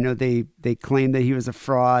down. I know they claimed that he was a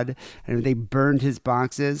fraud. I know they burned his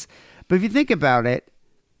boxes. But if you think about it,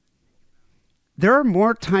 there are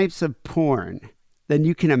more types of porn than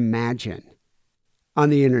you can imagine on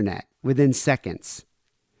the internet within seconds.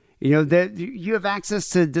 That you have access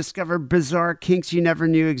to discover bizarre kinks you never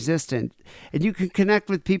knew existed. And you can connect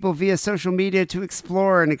with people via social media to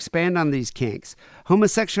explore and expand on these kinks.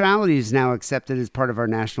 Homosexuality is now accepted as part of our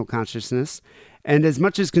national consciousness. And as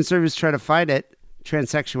much as conservatives try to fight it,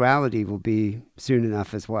 transsexuality will be soon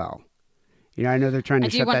enough as well. I know they're trying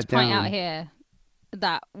to shut that down. I do want to point out here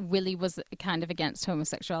that Willie was kind of against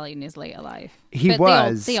homosexuality in his later life. He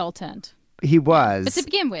was. They all turned. He was. But to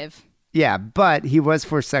begin with. Yeah, but he was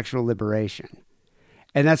for sexual liberation.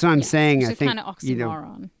 And that's what I'm saying. I think kind of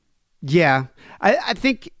oxymoron. Yeah. I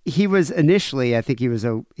think he was initially, he was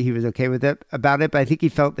okay with it about it, but I think he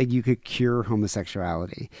felt that you could cure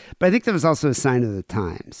homosexuality. But I think that was also a sign of the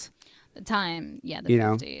times. The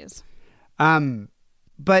 50s.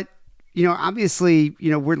 But, obviously,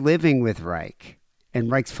 we're living with Reich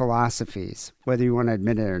and Reich's philosophies, whether you want to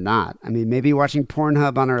admit it or not. Maybe watching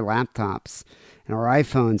Pornhub on our laptops and our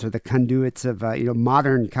iPhones are the conduits of,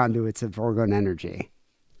 modern conduits of orgone energy.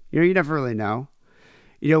 You never really know.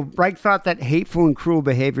 Reich thought that hateful and cruel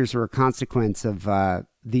behaviors were a consequence of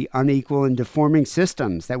the unequal and deforming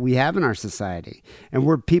systems that we have in our society, and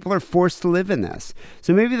where people are forced to live in this.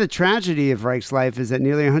 So maybe the tragedy of Reich's life is that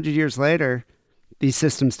nearly 100 years later, these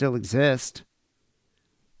systems still exist.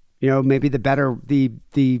 Maybe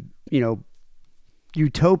the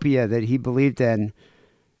utopia that he believed in,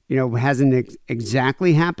 hasn't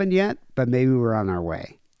exactly happened yet, but maybe we're on our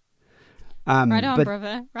way. Right on,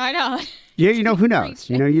 brother. Right on. Yeah, who knows?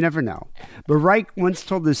 You never know. But Reich once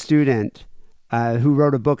told the student who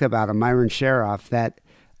wrote a book about him, Myron Sharoff, that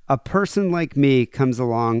a person like me comes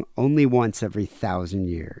along only once every 1,000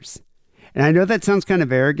 years. And I know that sounds kind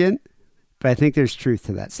of arrogant, but I think there's truth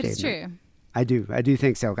to that statement. It's true. I do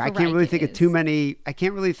think so. I can't really think of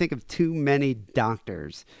too many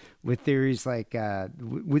doctors with theories like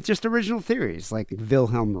with just original theories like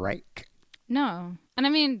Wilhelm Reich. No.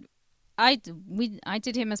 And I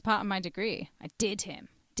did him as part of my degree. I did him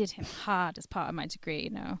hard as part of my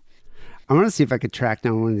degree, I want to see if I could track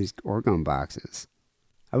down one of these orgone boxes.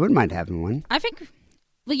 I wouldn't mind having one. I think,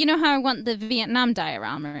 well, you know how I want the Vietnam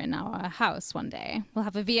diorama in our house one day? We'll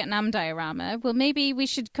have a Vietnam diorama. Well, maybe we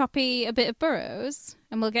should copy a bit of Burroughs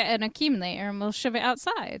and we'll get an accumulator and we'll shove it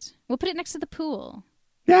outside. We'll put it next to the pool.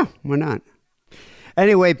 Yeah, why not?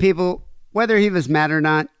 Anyway, people, whether he was mad or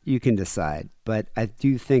not, you can decide. But I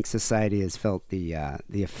do think society has felt the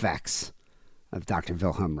effects of Dr.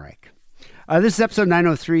 Wilhelm Reich. This is episode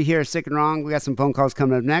 903 here, Sick and Wrong. We got some phone calls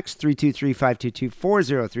coming up next.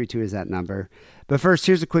 323-522-4032 is that number. But first,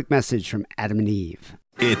 here's a quick message from Adam and Eve.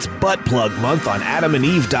 It's Butt Plug Month on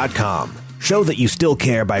AdamandEve.com. Show that you still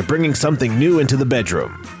care by bringing something new into the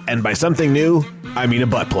bedroom. And by something new, I mean a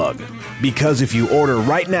butt plug. Because if you order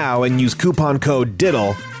right now and use coupon code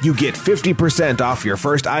DIDDLE, you get 50% off your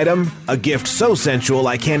first item, a gift so sensual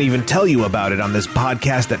I can't even tell you about it on this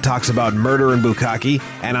podcast that talks about murder and bukkake,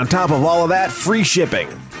 and on top of all of that, free shipping.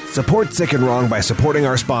 Support Sick and Wrong by supporting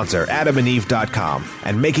our sponsor, AdamandEve.com,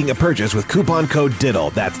 and making a purchase with coupon code DIDDLE.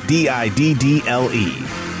 That's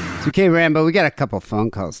DIDDLE. Okay, Rambo, we got a couple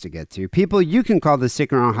phone calls to get to. People, you can call the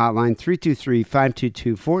Sick and Wrong hotline,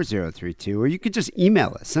 323-522-4032, or you could just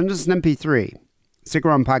email us. Send us an MP3,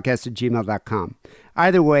 sickandwrongpodcast@gmail.com.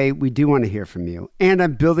 Either way, we do want to hear from you. And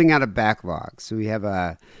I'm building out a backlog, so we have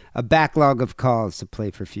a backlog of calls to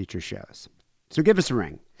play for future shows. So give us a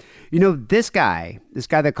ring. You know, this guy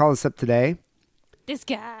that called us up today. This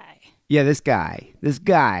guy. Yeah, this guy.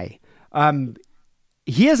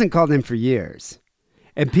 He hasn't called in for years.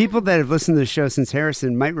 And people that have listened to the show since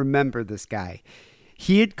Harrison might remember this guy.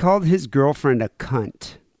 He had called his girlfriend a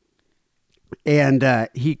cunt. And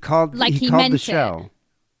he called the show.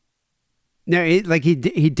 No, he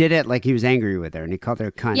did it like he was angry with her, and he called her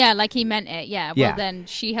a cunt. Yeah, like he meant it. Yeah. Well, then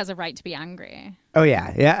she has a right to be angry. Oh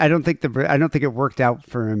yeah. I don't think it worked out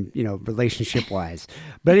for him, relationship wise.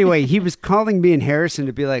 But anyway, he was calling me and Harrison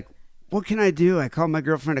to be like, "What can I do? I called my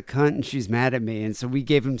girlfriend a cunt, and she's mad at me." And so we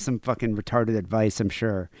gave him some fucking retarded advice, I'm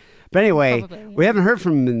sure. But anyway, Probably, yeah. We haven't heard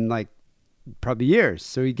from him in like probably years.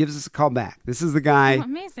 So he gives us a call back. This is the guy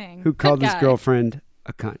who called his girlfriend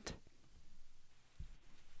a cunt.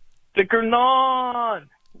 Sticker non!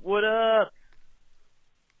 What up?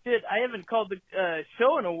 Shit, I haven't called the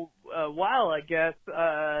show in a while, I guess.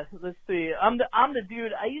 Let's see. I'm the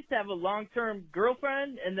dude. I used to have a long-term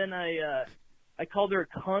girlfriend, and then I called her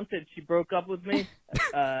a cunt, and she broke up with me.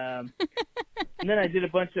 And then I did a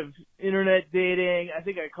bunch of internet dating. I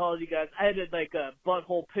think I called you guys. I had a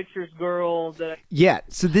butthole pictures girl that.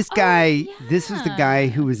 So this guy, this is the guy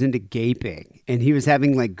who was into gaping, and he was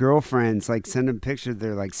having like girlfriends like send him pictures of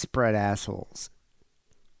their like spread assholes.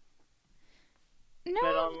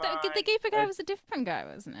 No, the gaper guy was a different guy,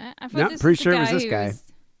 wasn't it? I thought No, pretty sure it was this guy.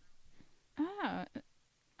 Oh, I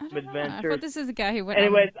don't know. Adventure. I thought this is the guy who went.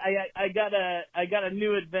 Anyways, I got a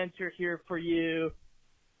new adventure here for you.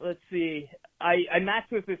 Let's see. I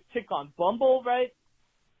matched with this chick on Bumble, right?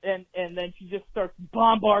 And then she just starts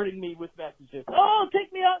bombarding me with messages. Oh,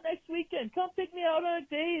 take me out next weekend. Come take me out on a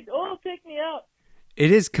date. Oh, take me out.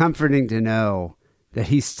 It is comforting to know that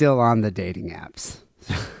he's still on the dating apps.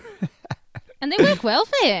 And they work well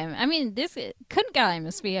for him. I mean, this cunt guy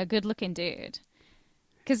must be a good-looking dude.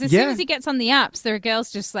 Because as soon as he gets on the apps, there are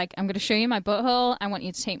girls just like, I'm going to show you my butthole. I want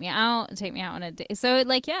you to take me out and take me out on a date. So,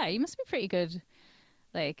 he must be pretty good,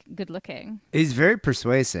 good-looking. He's very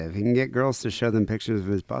persuasive. He can get girls to show them pictures of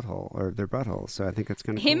his butthole or their butthole. So I think that's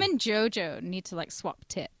kind of cool. Him and JoJo need to, swap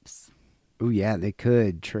tips. Oh, yeah, they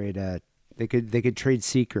could trade, they could trade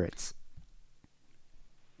secrets.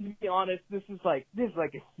 To be honest, this is a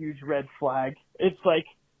huge red flag. It's like,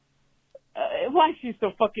 why is she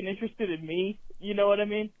so fucking interested in me? You know what I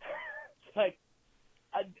mean? It's like,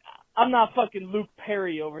 I'm not fucking Luke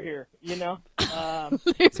Perry over here, you know?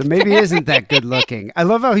 So maybe he isn't that good looking. I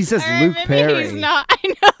love how he says Luke Perry. He's not. I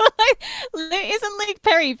know. Isn't Luke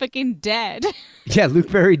Perry fucking dead? Yeah, Luke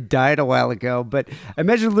Perry died a while ago, but I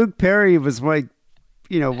imagine Luke Perry was one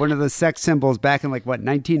of the sex symbols back in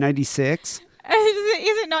 1996?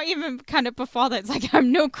 Is it not even kind of before that? It's like,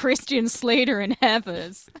 I'm no Christian Slater in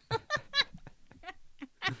Heathers.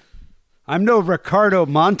 I'm no Ricardo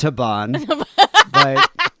Montalban. But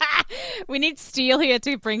we need Steele here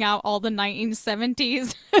to bring out all the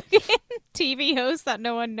 1970s TV hosts that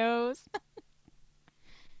no one knows.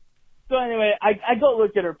 So anyway, I go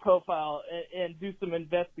look at her profile and do some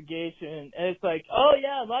investigation, and it's like, oh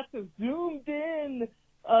yeah, lots of zoomed in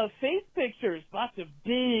face pictures, lots of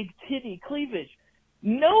big titty cleavage,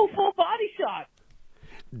 no full body shots.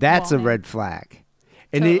 That's a red flag.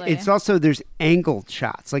 And Totally. it's also, there's angled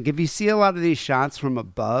shots. Like if you see a lot of these shots from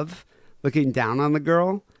above, looking down on the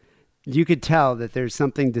girl, you could tell that there's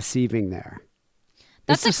something deceiving there.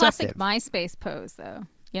 That's a classic MySpace pose, though.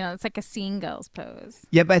 It's like a scene girls pose.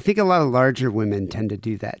 Yeah, but I think a lot of larger women tend to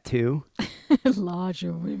do that too.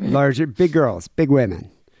 Larger women. Big girls, big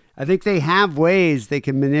women. I think they have ways they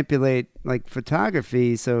can manipulate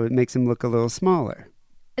photography so it makes them look a little smaller.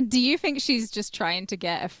 Do you think she's just trying to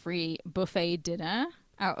get a free buffet dinner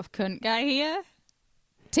out of cunt guy here?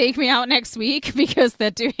 Take me out next week because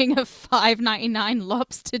they're doing a $5.99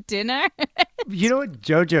 lobster dinner. You know what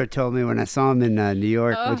JoJo told me when I saw him in New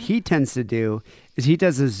York? What he tends to do is he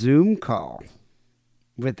does a Zoom call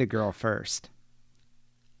with the girl first.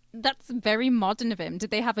 That's very modern of him.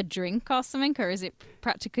 Did they have a drink or something, or is it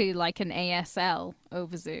practically like an ASL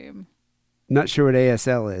over Zoom? Not sure what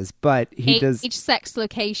ASL is, but he does. Age, sex,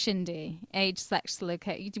 location, Age, sex,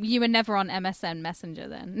 location. You were never on MSN Messenger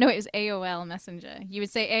then. No, it was AOL Messenger. You would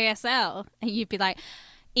say ASL, and you'd be like,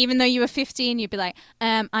 even though you were 15, you'd be like,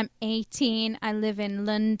 I'm 18, I live in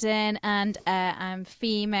London, and I'm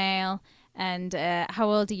female, and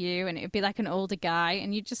how old are you? And it would be like an older guy,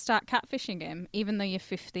 and you'd just start catfishing him, even though you're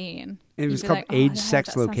 15. And it was You'd be called like, age, that sex,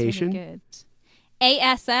 sounds really location? good.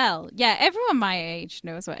 ASL. Yeah, everyone my age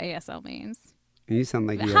knows what ASL means. You sound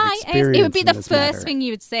like you have Hi, experience. it would be in the this first matter. thing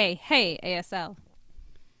you would say. Hey, ASL.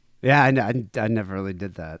 Yeah, I never really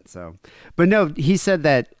did that. So, but no, he said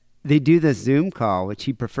that they do this Zoom call, which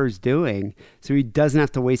he prefers doing, so he doesn't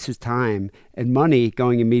have to waste his time and money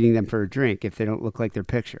going and meeting them for a drink if they don't look like their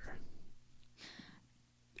picture.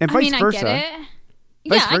 And vice versa. I get it.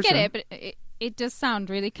 Yeah, I get it, but it does sound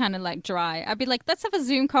really kind of like dry. I'd be like, let's have a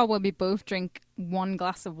Zoom call where we both drink one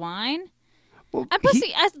glass of wine. Well, and plus,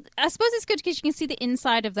 I suppose it's good because you can see the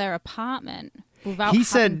inside of their apartment without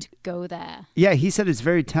having to go there. Yeah, he said it's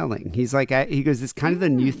very telling. He's like, he goes, it's kind of the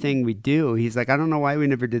new thing we do. He's like, I don't know why we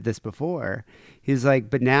never did this before. He's like,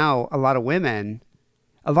 but now a lot of women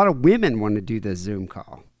want to do this Zoom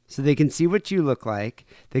call. So they can see what you look like.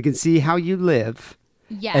 They can see how you live.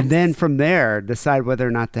 Yes. And then from there, decide whether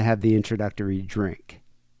or not to have the introductory drink.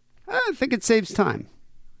 I think it saves time.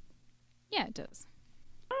 Yeah, it does.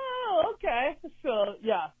 Oh, okay. So,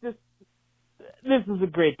 yeah, this is a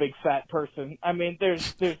great big fat person. I mean,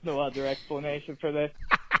 there's no other explanation for this.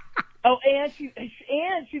 Oh, and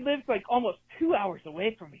she lives like almost 2 hours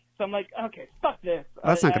away from me. So I'm like, okay, fuck this.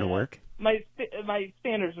 That's not going to work. My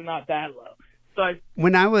standards are not that low. So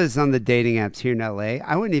when I was on the dating apps here in LA,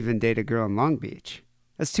 I wouldn't even date a girl in Long Beach.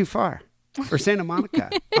 That's too far. Or Santa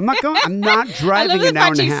Monica. I'm not driving an hour and a half. I love the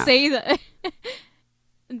fact you say that.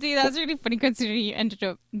 Dude, that's really funny considering you ended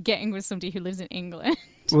up getting with somebody who lives in England.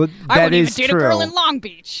 Well, I that wouldn't is even date true. a girl in Long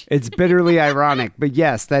Beach. It's bitterly ironic, but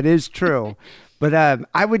yes, that is true. But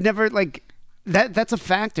I would never like that. That's a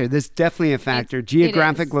factor. That's definitely a factor.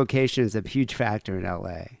 Geographic location is a huge factor in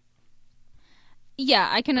LA. Yeah,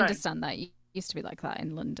 I can understand that. It used to be like that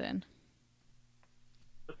in London.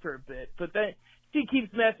 For a bit, but then she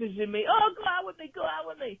keeps messaging me, "Oh, go out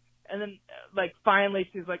with me," and then like finally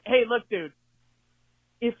she's like, "Hey, look, dude.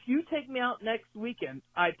 If you take me out next weekend,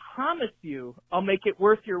 I promise you I'll make it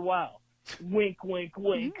worth your while." Wink, wink,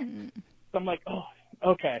 wink. So I'm like, oh,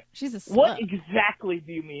 okay. She's a slut. What exactly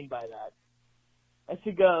do you mean by that? And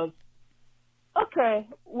she goes, okay,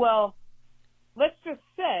 well, let's just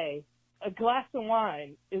say a glass of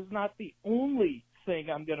wine is not the only thing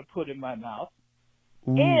I'm going to put in my mouth.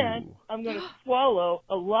 Ooh. And I'm going to swallow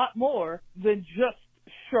a lot more than just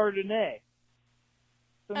Chardonnay.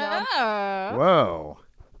 So now Whoa.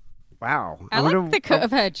 Wow. I like the cut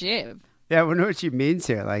of her jib. Yeah, I wonder what she means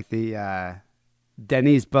here. Like the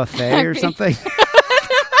Denny's buffet or something?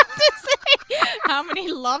 How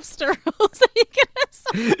many lobster rolls are you going to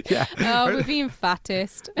say? Yeah. Oh, we're being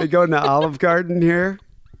fattest. They go in the Olive Garden here.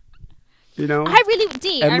 You know? I really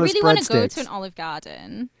want to go breadsticks. to an Olive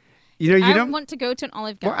Garden. You know, I don't want to go to an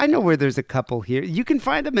Olive Garden. Well, I know where there's a couple here. You can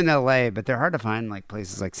find them in LA, but they're hard to find like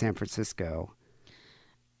places like San Francisco.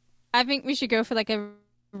 I think we should go for like a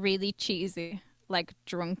really cheesy, like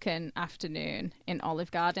drunken afternoon in Olive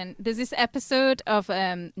Garden. There's this episode of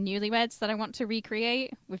Newlyweds that I want to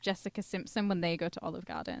recreate with Jessica Simpson when they go to Olive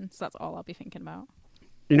Garden. So that's all I'll be thinking about.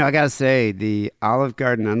 You know, I gotta say, the Olive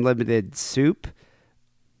Garden unlimited soup,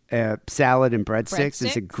 salad, and breadsticks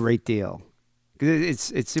is a great deal.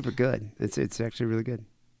 It's super good. It's actually really good.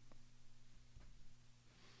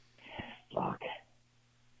 Fuck.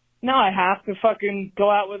 Now I have to fucking go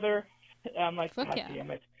out with her. I'm like, fuck God yeah.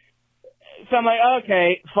 damn it. So I'm like,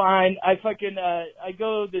 okay, fine. I fucking, I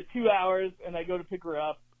go the 2 hours and I go to pick her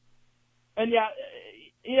up. And yeah,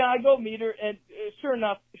 I go meet her and sure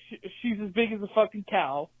enough, she's as big as a fucking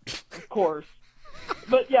cow, of course.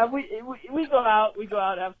 But yeah, we go out,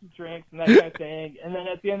 have some drinks and that kind of thing. And then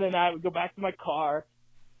at the end of the night, we go back to my car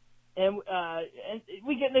and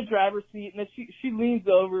we get in the driver's seat and then she leans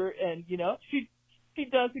over and, you know, she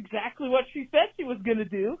does exactly what she said she was going to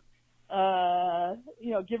do.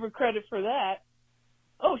 You know, give her credit for that.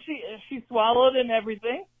 Oh, she swallowed and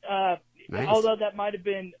everything. Nice. Although that might have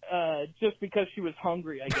been just because she was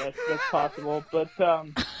hungry, I guess. That's possible. But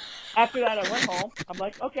after that, I went home. I'm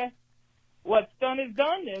like, okay, what's done is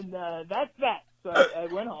done, and that's that. So I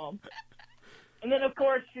went home. And then, of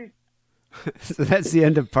course, So that's the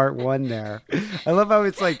end of part one there. I love how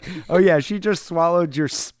it's like, oh yeah, she just swallowed your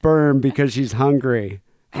sperm because she's hungry.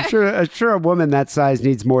 I'm sure a woman that size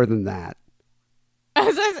needs more than that.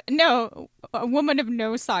 No, a woman of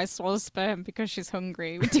no size swallows sperm because she's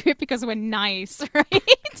hungry. We do it because we're nice,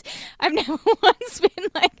 right? I've never once been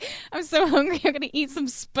like, I'm so hungry, I'm going to eat some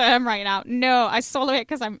sperm right now. No, I swallow it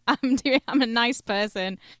because I'm a nice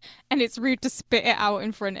person, and it's rude to spit it out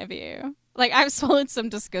in front of you. Like, I've swallowed some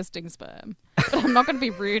disgusting sperm, but I'm not going to be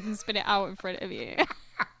rude and spit it out in front of you.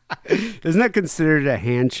 Isn't that considered a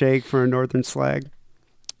handshake for a northern slag?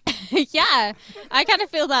 Yeah, I kind of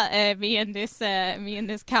feel that me and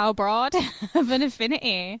this cow broad have an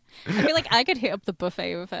affinity. I feel like I could hit up the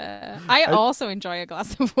buffet with her. I also enjoy a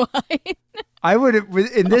glass of wine. I would,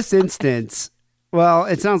 in this instance, well,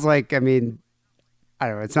 it sounds like, I mean, I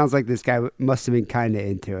don't know. It sounds like this guy must have been kind of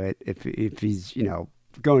into it if he's,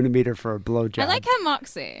 going to meet her for a blowjob. I like her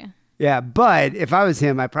moxie. Yeah, but if I was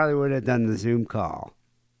him, I probably would have done the Zoom call.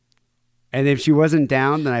 And if she wasn't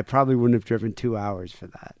down, then I probably wouldn't have driven 2 hours for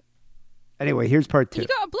that. Anyway, here's part 2. You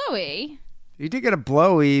got a blowy? You did get a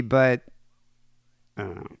blowy, but I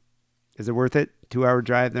don't know. Is it worth it? 2-hour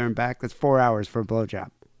drive there and back? That's 4 hours for a blowjob.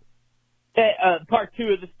 Hey, part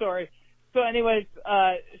 2 of the story. So anyways,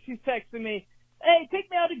 she's texting me, hey, take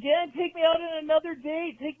me out again. Take me out on another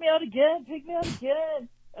date. Take me out again. Take me out again.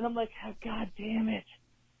 And I'm like, oh, God damn it.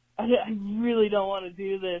 I really don't want to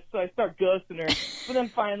do this. So I start ghosting her. But then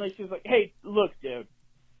finally she's like, hey, look, dude,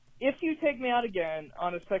 if you take me out again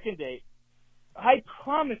on a second date, I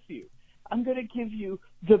promise you, I'm going to give you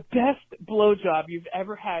the best blowjob you've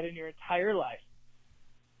ever had in your entire life.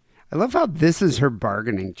 I love how this is her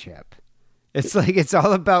bargaining chip. It's like, it's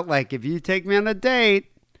all about like, if you take me on a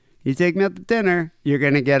date, you take me out to dinner, you're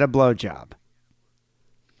going to get a blowjob.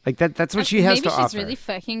 Like that's what she has to offer. Maybe she's really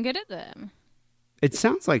fucking good at them. It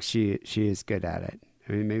sounds like she is good at it.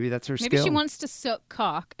 I mean, maybe that's her skill. Maybe she wants to suck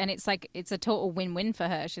cock, and it's like it's a total win-win for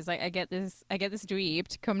her. She's like, I get this dweeb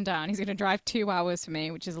to come down. He's gonna drive 2 hours for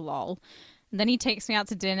me, which is lol. And then he takes me out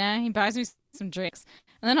to dinner. He buys me some drinks,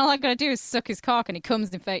 and then all I gotta do is suck his cock, and he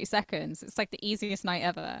comes in 30 seconds. It's like the easiest night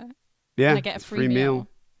ever. Yeah, and I get a free meal.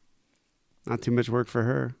 Not too much work for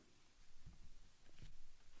her.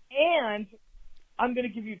 And I'm gonna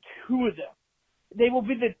give you 2 of them. They will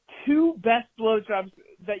be the 2 best blowjobs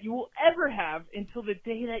that you will ever have until the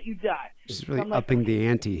day that you die. She's really upping the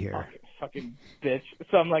ante here. Fucking bitch.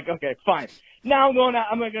 So I'm like, okay, fine. Now I'm going out.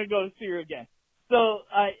 I'm going to go see her again. So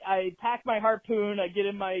I pack my harpoon, I get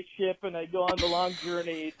in my ship, and I go on the long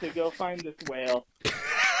journey to go find this whale.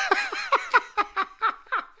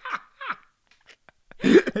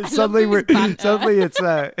 Suddenly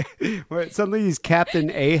he's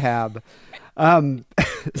Captain Ahab. Captain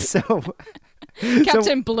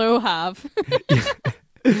Blowhab.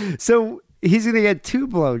 So he's going to get 2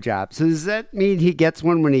 blowjobs. So does that mean he gets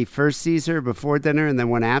one when he first sees her before dinner and then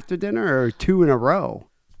one after dinner, or 2 in a row?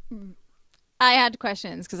 I had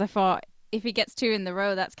questions because I thought if he gets 2 in the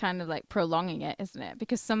row, that's kind of like prolonging it, isn't it?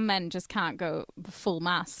 Because some men just can't go full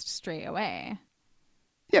mast straight away.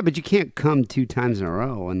 Yeah, but you can't come 2 times in a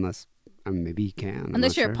row unless, maybe you can.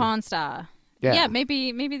 Unless you're a porn star. Yeah,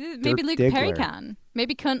 maybe Luke Perry can.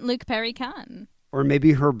 Maybe cunt Luke Perry can. Or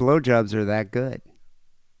maybe her blowjobs are that good.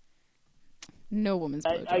 No woman's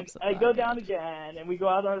blowjobs. I go down again, and we go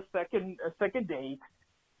out on a second date,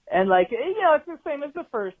 and like it's the same as the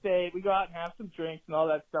first date. We go out and have some drinks and all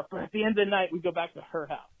that stuff. But at the end of the night, we go back to her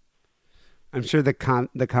house. I'm sure the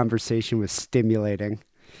conversation was stimulating.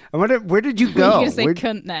 I wonder, where did you go? You're gonna say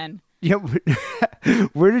cunt then. Yeah,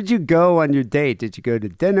 where did you go on your date? Did you go to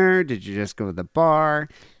dinner? Did you just go to the bar?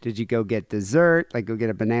 Did you go get dessert? Like go get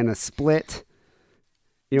a banana split?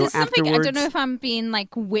 There's something, afterwards? I don't know if I'm being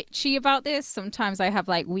like witchy about this. Sometimes I have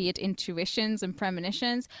like weird intuitions and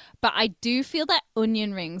premonitions, but I do feel that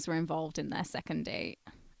onion rings were involved in their second date.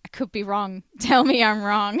 I could be wrong. Tell me I'm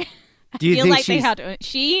wrong. Do you feel think like they had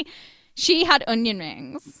she had onion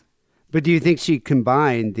rings. But do you think she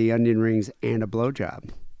combined the onion rings and a blowjob?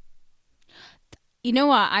 You know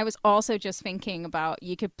what? I was also just thinking about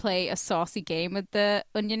you could play a saucy game with the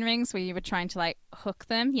onion rings where you were trying to like hook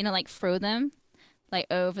them, like throw them like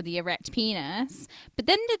over the erect penis. But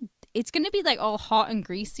then it's going to be like all hot and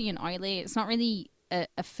greasy and oily. It's not really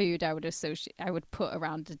a food I would put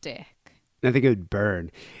around a dick. I think it would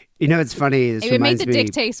burn. It's funny. It would make the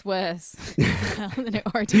dick taste worse than it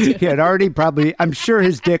already did. Yeah, it already probably, I'm sure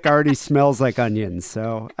his dick already smells like onions.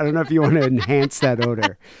 So I don't know if you want to enhance that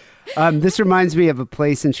odor. This reminds me of a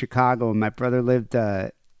place in Chicago when my brother lived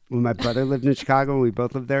in Chicago, and we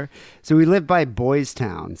both lived there. So we lived by Boys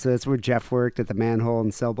Town. So that's where Jeff worked at the Manhole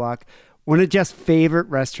and Cell Block. One of Jeff's favorite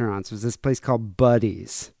restaurants was this place called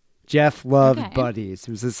Buddy's. Jeff loved Buddy's.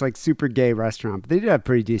 It was this like super gay restaurant, but they did have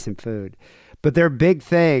pretty decent food. But their big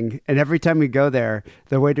thing, and every time we go there,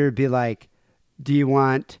 the waiter would be like, do you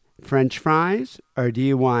want French fries or do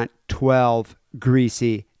you want 12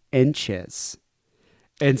 greasy inches?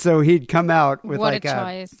 And so he'd come out with what like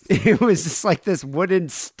a choice. It was just like this wooden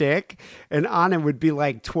stick, and on it would be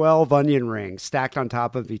like 12 onion rings stacked on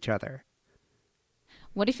top of each other.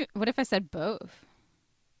 What if I said both?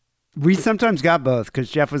 We sometimes got both because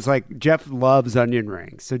Jeff loves onion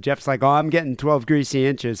rings. So Jeff's like, oh, I'm getting 12 greasy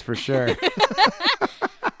inches for sure.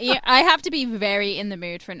 Yeah, I have to be very in the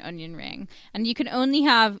mood for an onion ring. And you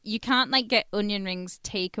can't like get onion rings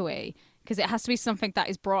takeaway because it has to be something that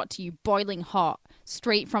is brought to you boiling hot.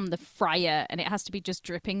 straight from the fryer, and it has to be just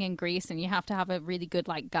dripping in grease, and you have to have a really good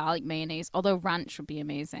like garlic mayonnaise. Although ranch would be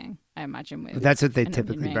amazing, I imagine. With That's what they an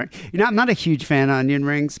typically onion ring. bring. You know, I'm not a huge fan of onion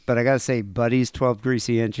rings, but I gotta say, Buddy's 12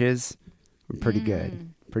 greasy inches were pretty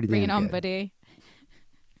good. Pretty Bring damn it on, good. buddy.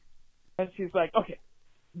 And she's like, okay,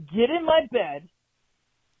 get in my bed,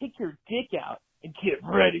 take your dick out, and get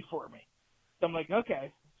ready for me. So I'm like,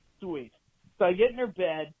 okay, sweet. So I get in her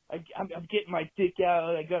bed, I'm getting my dick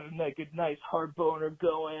out, I got like a nice hard boner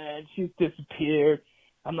going, she's disappeared.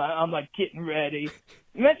 I'm like getting ready.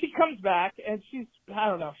 And then she comes back, and I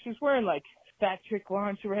don't know, she's wearing like fat chick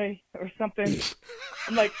lingerie or something.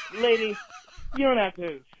 I'm like, lady, you don't have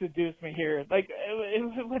to seduce me here. Like,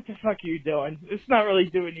 what the fuck are you doing? It's not really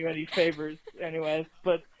doing you any favors anyways,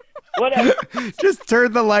 but whatever. Just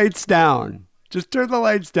turn the lights down. Just turn the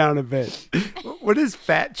lights down a bit. What is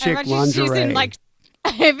fat chick I imagine lingerie? she's in like,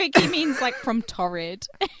 I think he means like from Torrid.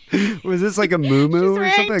 Was this like a moo-moo or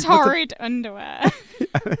She's something? wearing Like, Torrid underwear.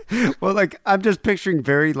 well, like, I'm just picturing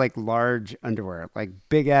very like large underwear, like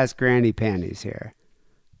big ass granny panties here.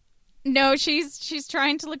 No, she's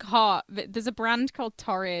trying to look hot. But there's a brand called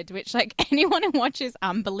Torrid, which like anyone who watches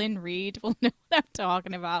Amber Lynn Reid will know what I'm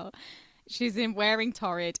talking about. She's wearing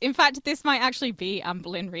Torrid. In fact, this might actually be Amber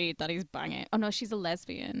Lynn Reid that he's banging. Oh no, she's a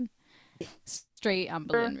lesbian. Straight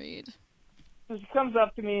Amber Lynn Reid. So she comes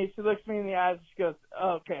up to me, she looks me in the eyes, and she goes,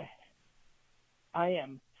 okay, I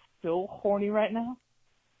am so horny right now.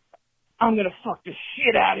 I'm gonna fuck the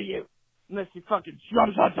shit out of you. And then she fucking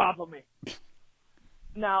jumps on top of me.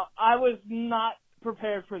 Now, I was not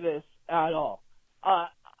prepared for this at all.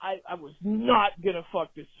 I was not gonna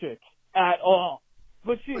fuck this chick at all.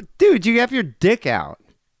 But she... Dude, you have your dick out.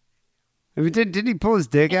 I mean, did he pull his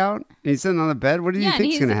dick out? And he's sitting on the bed? What do you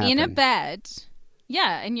think's going to happen? In a bed.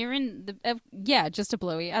 Yeah, and you're in the... just a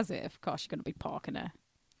blowy, as if. Of course, you're going to be parking her.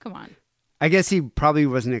 Come on. I guess he probably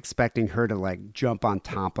wasn't expecting her to, like, jump on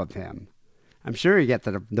top of him. I'm sure he got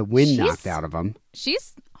the wind knocked out of him.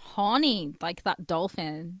 She's horny, like that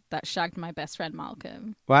dolphin that shagged my best friend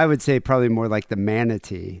Malcolm. Well, I would say probably more like the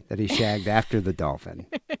manatee that he shagged after the dolphin.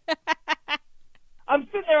 I'm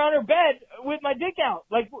sitting there on her bed with my dick out.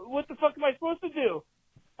 Like, what the fuck am I supposed to do?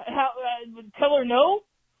 Tell her no?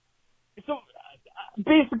 So,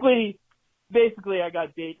 basically, I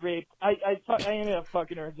got date raped. I ended up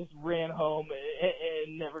fucking her and just ran home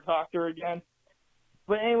and never talked to her again.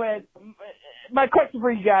 But anyway, my question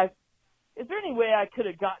for you guys, is there any way I could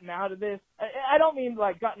have gotten out of this? I don't mean,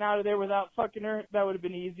 like, gotten out of there without fucking her. That would have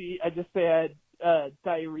been easy. I just say I had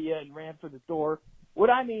diarrhea and ran for the door. What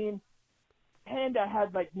I mean... And I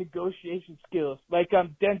had, like, negotiation skills. Like,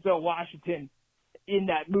 I'm Denzel Washington in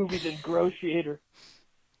that movie, The Negotiator.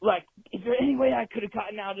 Like, is there any way I could have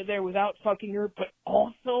gotten out of there without fucking her, but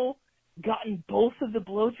also gotten both of the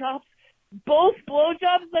blowjobs? Both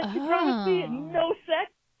blowjobs that you promised me and no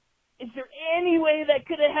sex? Is there any way that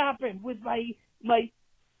could have happened with my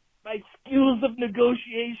skills of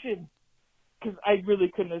negotiation? Because I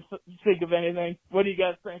really couldn't think of anything. What do you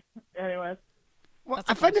guys think? Anyways. Well,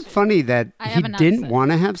 I find it funny that he didn't answer.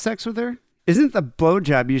 want to have sex with her. Isn't the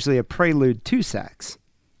blowjob usually a prelude to sex?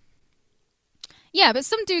 Yeah, but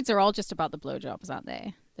some dudes are all just about the blowjobs, aren't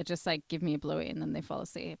they? They're just like, give me a blowy, and then they fall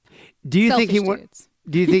asleep. Do you think dudes.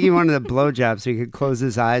 Do you think he wanted a blowjob so he could close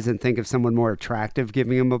his eyes and think of someone more attractive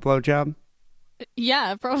giving him a blowjob?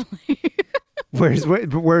 Yeah, probably.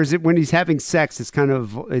 Whereas when he's having sex, it's kind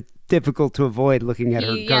of difficult to avoid looking at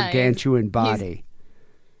her gargantuan body.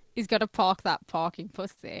 He's got to park that parking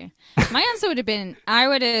pussy. My answer would have been, I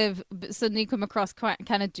would have suddenly come across kind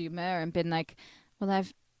of Dumas and been like, well,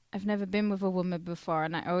 I've never been with a woman before,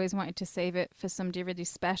 and I always wanted to save it for somebody really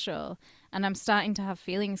special, and I'm starting to have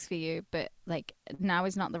feelings for you, but like now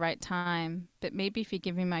is not the right time. But maybe if you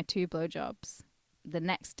give me my 2 blowjobs, the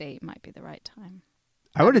next date might be the right time.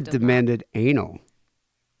 I would have demanded anal.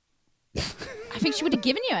 I think she would have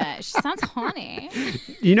given you it. She sounds horny.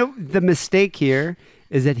 You know, the mistake here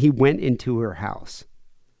is that he went into her house.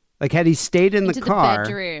 Like, had he stayed in the car... the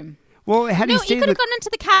bedroom. Well, had he stayed... he could have gone into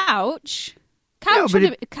the couch.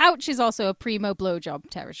 Couch is also a primo blowjob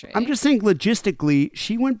territory. I'm just saying, logistically,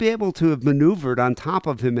 she wouldn't be able to have maneuvered on top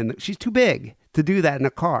of him. She's too big to do that in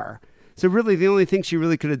a car. So really, the only thing she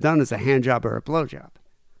really could have done is a hand job or a blowjob.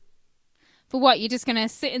 For what? You're just going to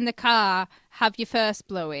sit in the car, have your first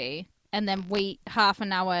blowy, and then wait half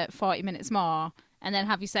an hour, 40 minutes more, and then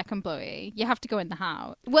have your second blowy. You have to go in the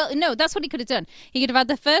house. Well, no, that's what he could have done. He could have had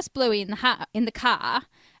the first blowy in the car,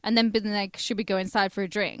 and then been like, should we go inside for a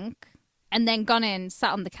drink? And then gone in,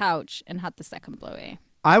 sat on the couch, and had the second blowy.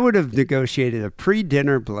 I would have negotiated a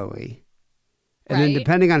pre-dinner blowy. And then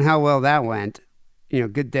depending on how well that went,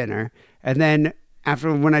 good dinner. And then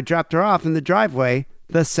after when I dropped her off in the driveway,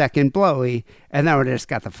 the second blowy, and then I would have just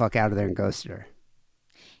got the fuck out of there and ghosted her.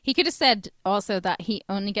 He could have said also that he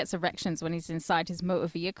only gets erections when he's inside his motor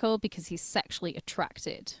vehicle because he's sexually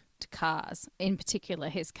attracted to cars, in particular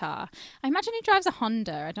his car. I imagine he drives a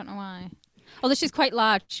Honda. I don't know why. Although she's quite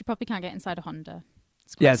large, she probably can't get inside a Honda.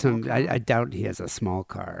 Yeah, so I doubt he has a small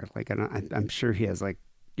car. Like I'm sure he has like,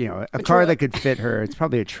 you know, a car that could fit her. It's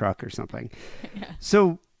probably a truck or something. Yeah.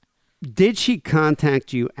 So did she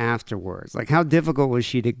contact you afterwards? Like, how difficult was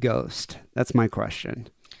she to ghost? That's my question.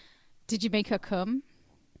 Did you make her come?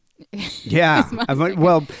 Yeah.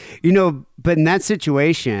 Well, you know, but in that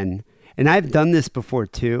situation, and I've done this before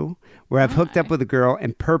too, where I've hooked up with a girl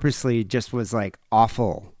and purposely just was like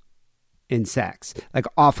awful in sex, like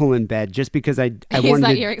awful in bed, just because I wanted. Is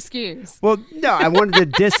that your excuse? Well, no, I wanted to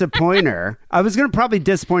disappoint her. I was going to probably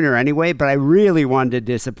disappoint her anyway, but I really wanted to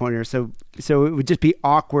disappoint her. So it would just be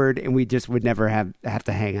awkward and we just would never have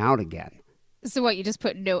to hang out again. So what, you just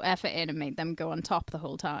put no effort in and made them go on top the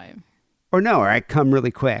whole time? Or I come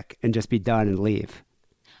really quick and just be done and leave.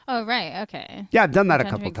 Oh, right. Okay. Yeah, I've done that a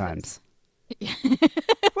couple times.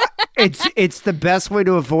 It's the best way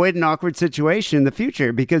to avoid an awkward situation in the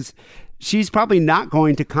future because she's probably not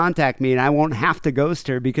going to contact me and I won't have to ghost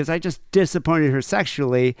her because I just disappointed her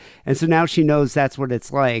sexually. And so now she knows that's what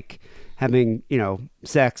it's like having, you know,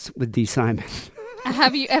 sex with D. Simon.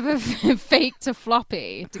 Have you ever faked a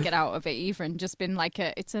floppy to get out of it either and just been like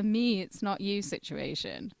it's a me, it's not you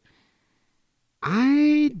situation?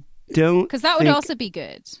 I don't. Because that would also be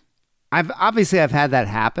good. I've had that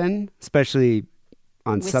happen, especially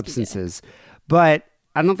on Whiskey substances, but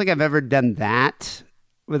I don't think I've ever done that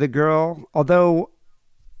with a girl. Although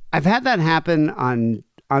I've had that happen on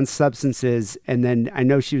substances, and then I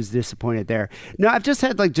know she was disappointed there. No, I've just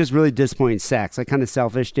had like just really disappointing sex. Like kind of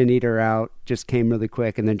selfish, didn't eat her out, just came really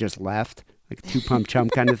quick, and then just left, like a 2-pump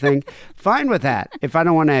chump kind of thing. Fine with that. If I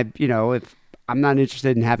don't want to, you know, if I'm not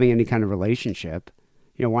interested in having any kind of relationship,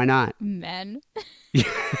 you know, why not? Men.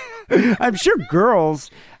 I'm sure girls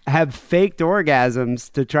have faked orgasms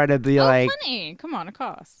to try to be plenty. Come on, of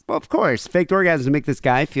course. Well, of course. Faked orgasms to make this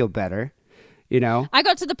guy feel better, you know? I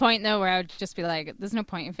got to the point, though, where I would just be like, there's no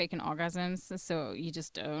point in faking orgasms, so you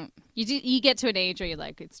just don't. You get to an age where you're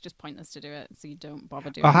like, it's just pointless to do it, so you don't bother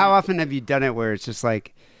doing it. How often have you done it where it's just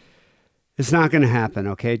like, it's not going to happen,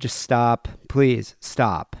 okay? Just stop. Please,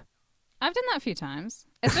 stop. I've done that a few times,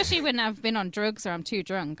 especially when I've been on drugs or I'm too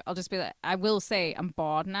drunk. I'll just be like, I will say I'm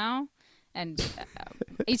bored now. And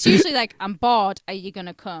it's usually like, I'm bored. Are you going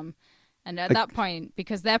to come? And at that point,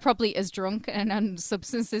 because they're probably as drunk and on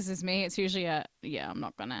substances as me, it's usually yeah, I'm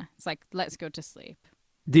not going to. It's like, let's go to sleep.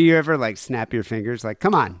 Do you ever like snap your fingers? Like,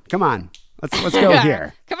 come on. Let's go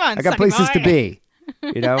here. Come on, I got places to be.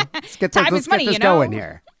 You know, let's get this going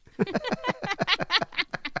here.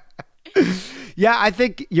 Yeah, I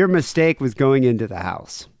think your mistake was going into the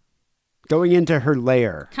house, going into her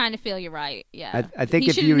lair. Kind of feel you're right. Yeah, I think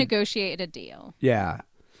he should have negotiated a deal. Yeah,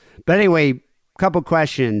 but anyway, couple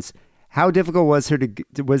questions: how difficult was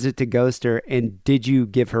it to ghost her, and did you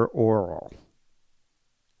give her oral?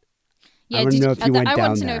 Yeah, I want to know if you went I down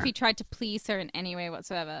want to there. know if he tried to please her in any way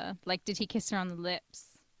whatsoever. Like, did he kiss her on the lips?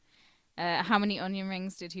 How many onion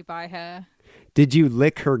rings did he buy her? Did you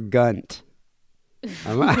lick her gunt? Was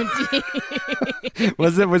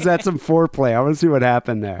that some foreplay? I want to see what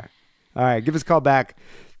happened there. All right, give us a call back.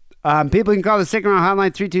 People can call the Stick Around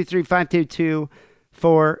hotline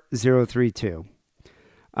 323-522-4032.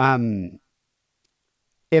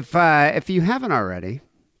 If you haven't already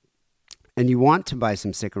and you want to buy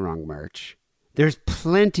some Sick and Wrong merch, there's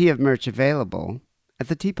plenty of merch available at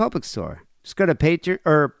the TeePublic store. Just go to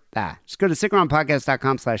just go to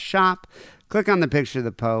sickaroundpodcast.com/shop, click on the picture of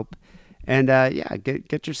the Pope, and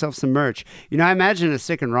get yourself some merch. You know, I imagine a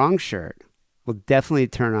Sick and Wrong shirt will definitely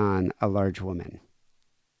turn on a large woman.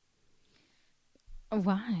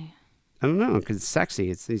 Why? I don't know, because it's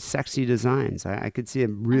sexy. It's these sexy designs. I could see it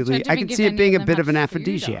being a bit of an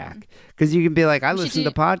aphrodisiac. Because you can be like, I listen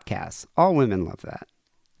to podcasts. All women love that.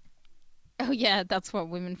 Oh, yeah, that's what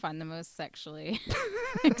women find the most sexually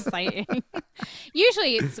exciting.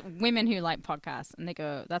 Usually it's women who like podcasts and they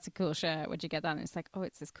go, that's a cool shirt. Where'd you get that? And it's like, oh,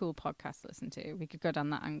 it's this cool podcast to listen to. We could go down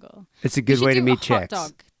that angle. It's a good way to meet chicks. Hot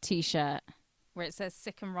dog t-shirt where it says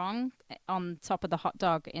Sick and Wrong on top of the hot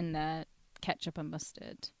dog in the ketchup and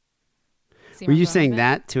mustard. Were you saying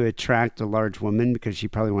that to attract a large woman because she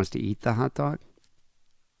probably wants to eat the hot dog?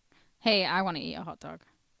 Hey, I want to eat a hot dog.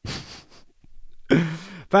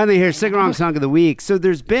 Finally, here's Sick and Wrong Song of the Week. So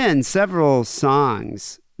there's been several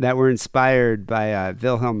songs that were inspired by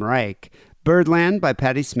Wilhelm Reich. Birdland by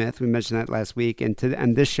Patti Smith. We mentioned that last week. And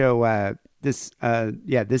this show, this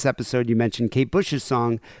episode, you mentioned Kate Bush's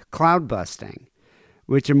song "Cloud Busting,"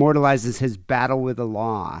 which immortalizes his battle with the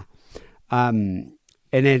law. And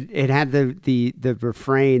it had the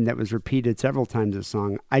refrain that was repeated several times in the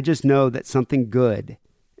song. I just know that something good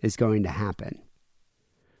is going to happen.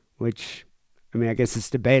 Which, I mean, I guess it's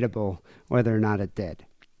debatable whether or not it did.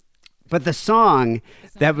 But the song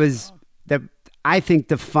that I think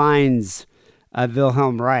defines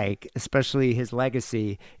Wilhelm Reich, especially his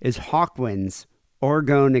legacy, is Hawkwind's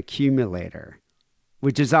Orgone Accumulator,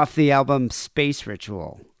 which is off the album Space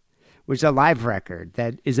Ritual, which is a live record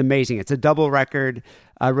that is amazing. It's a double record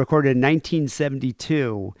recorded in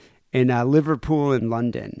 1972 in Liverpool and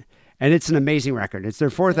London. And it's an amazing record. It's their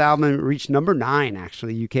fourth album. It reached number 9,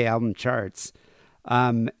 actually, UK album charts.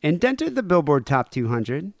 And entered the Billboard Top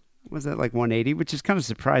 200. Was that like 180? Which is kind of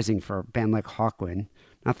surprising for a band like Hawkwind.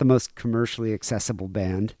 Not the most commercially accessible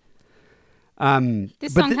band.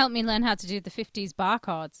 This song helped me learn how to do the 50s bar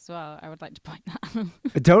chords as well. I would like to point that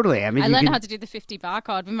out. Totally. I mean, I learned how to do the 50 bar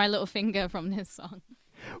chord with my little finger from this song.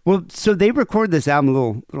 Well, so they record this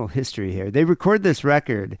album, little history here. They record this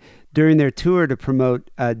record during their tour to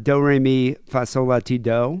promote Do Re Mi Fa Sol La Ti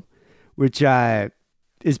Do, which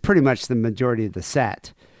is pretty much the majority of the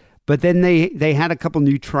set. But then they had a couple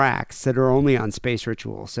new tracks that are only on Space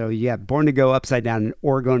Ritual. So you have Born to Go Upside Down and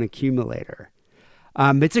Orgone Accumulator.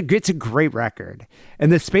 It's a great record.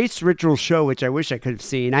 And the Space Ritual show, which I wish I could have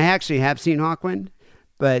seen. I actually have seen Hawkwind,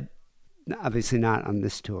 but obviously not on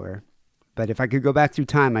this tour. But if I could go back through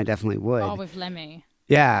time, I definitely would. Oh, with Lemmy.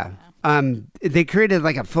 Yeah. They created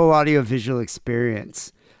like a full audio visual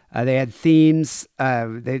experience. They had themes.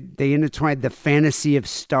 They intertwined the fantasy of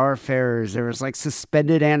starfarers. There was like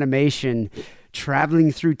suspended animation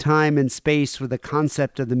traveling through time and space with the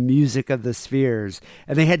concept of the music of the spheres.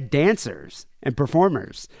 And they had dancers and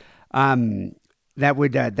performers that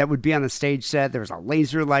would be on a stage set. There was a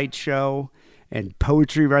laser light show and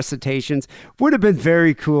poetry recitations. Would have been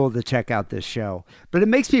very cool to check out this show. But it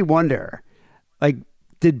makes me wonder, like,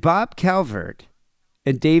 did Bob Calvert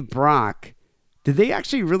and Dave Brock, did they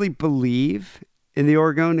actually really believe in the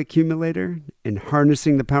Orgone Accumulator and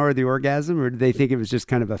harnessing the power of the orgasm, or did they think it was just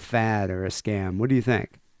kind of a fad or a scam? What do you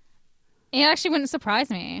think? It actually wouldn't surprise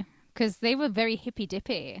me, because they were very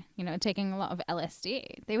hippy-dippy, taking a lot of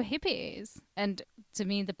LSD. They were hippies. And to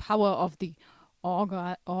me, the power of the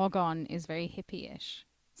organ is very hippie-ish.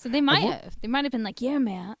 So they might have been like, yeah,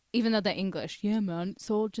 man, even though they're English, yeah, man, it's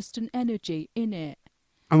all just an energy in it.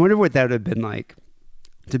 I wonder what that would have been like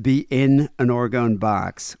to be in an orgone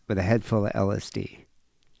box with a head full of LSD.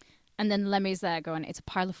 And then Lemmy's there going, it's a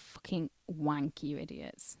pile of fucking wank, you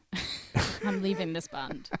idiots. I'm leaving this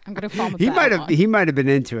band. I'm going to form a better one. He might have been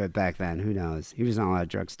into it back then. Who knows? He was on a lot of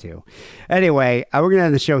drugs too. Anyway, we're going to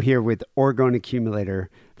end the show here with Orgone Accumulator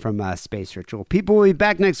from Space Ritual. People will be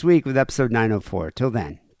back next week with episode 904. Till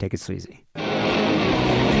then, take it sleazy.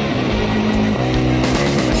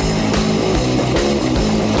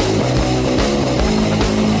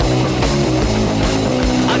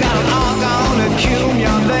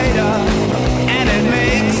 Accumulator, and it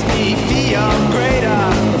makes me feel greater.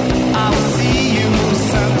 I will see you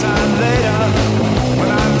sometime later when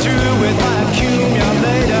I'm through with my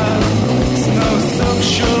accumulator. It's no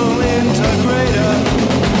social integrator.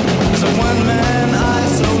 It's a one-man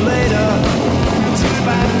isolator. Two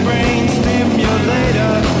bad brains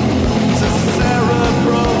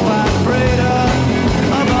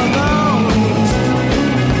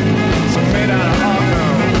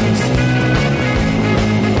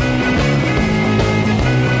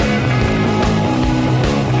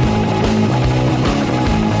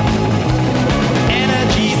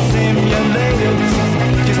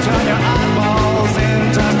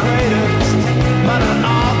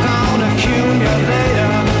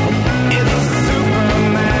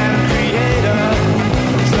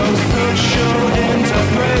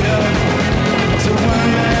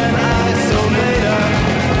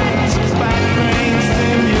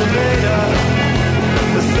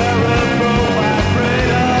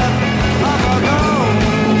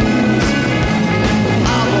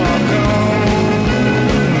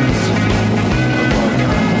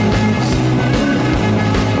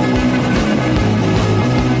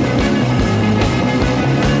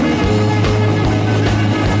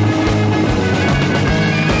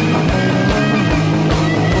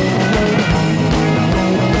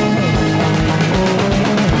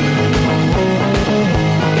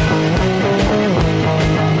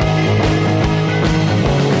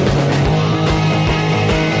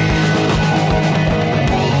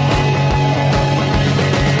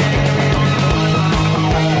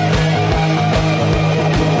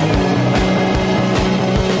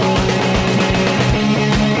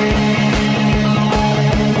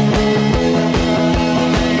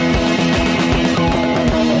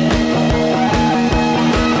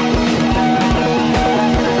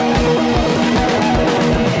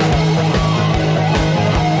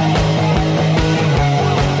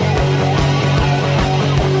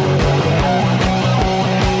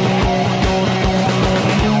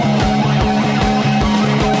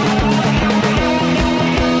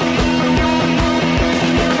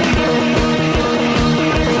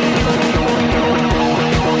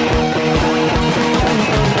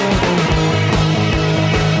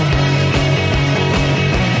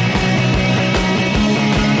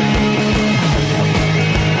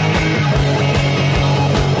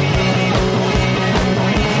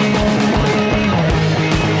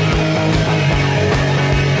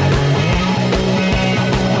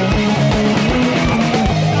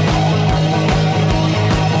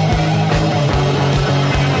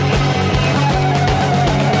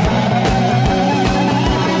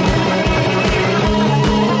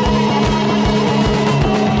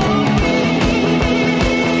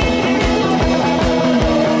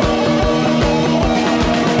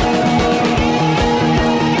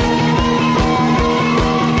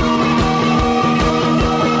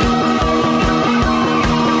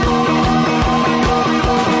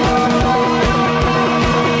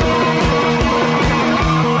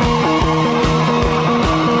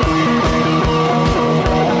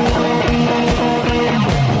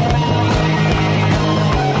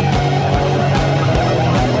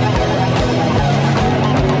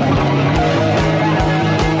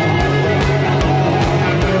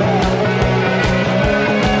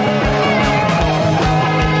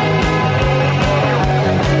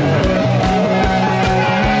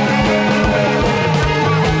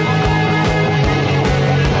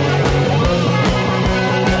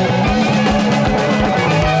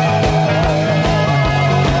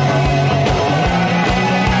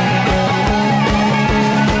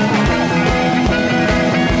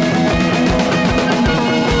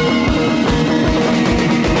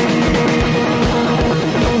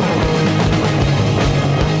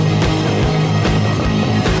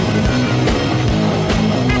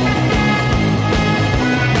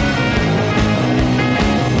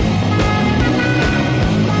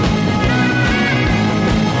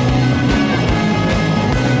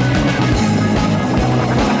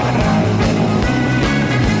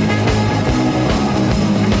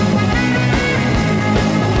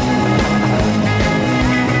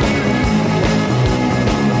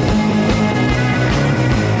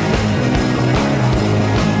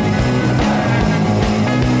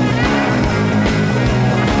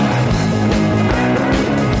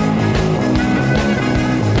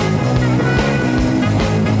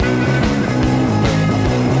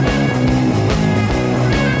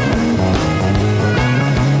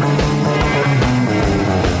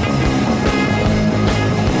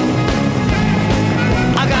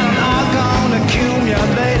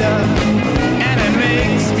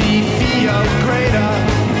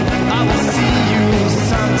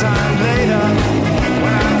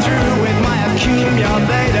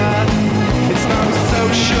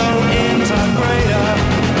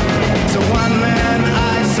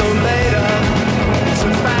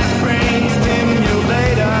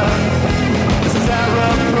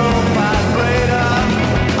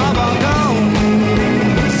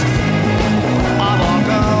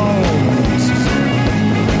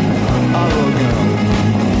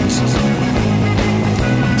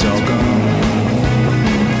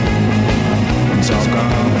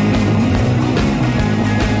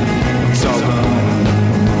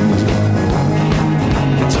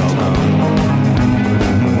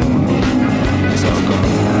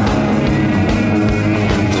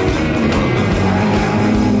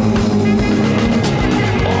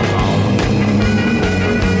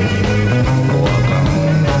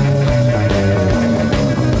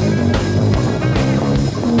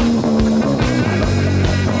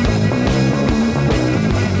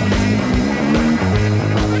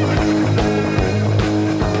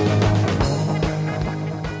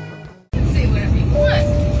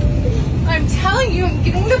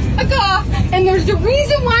There's a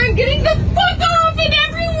reason why I'm getting the fuck off, and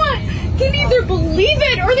everyone can either believe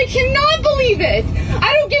it or they cannot believe it.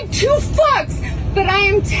 I don't give two fucks, but I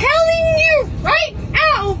am telling you right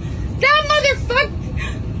now,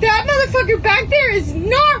 that motherfucker back there is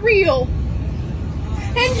not real.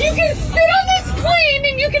 And you can sit on this plane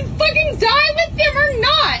and you can fucking die with them or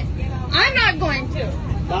not. I'm not going to.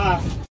 Bye.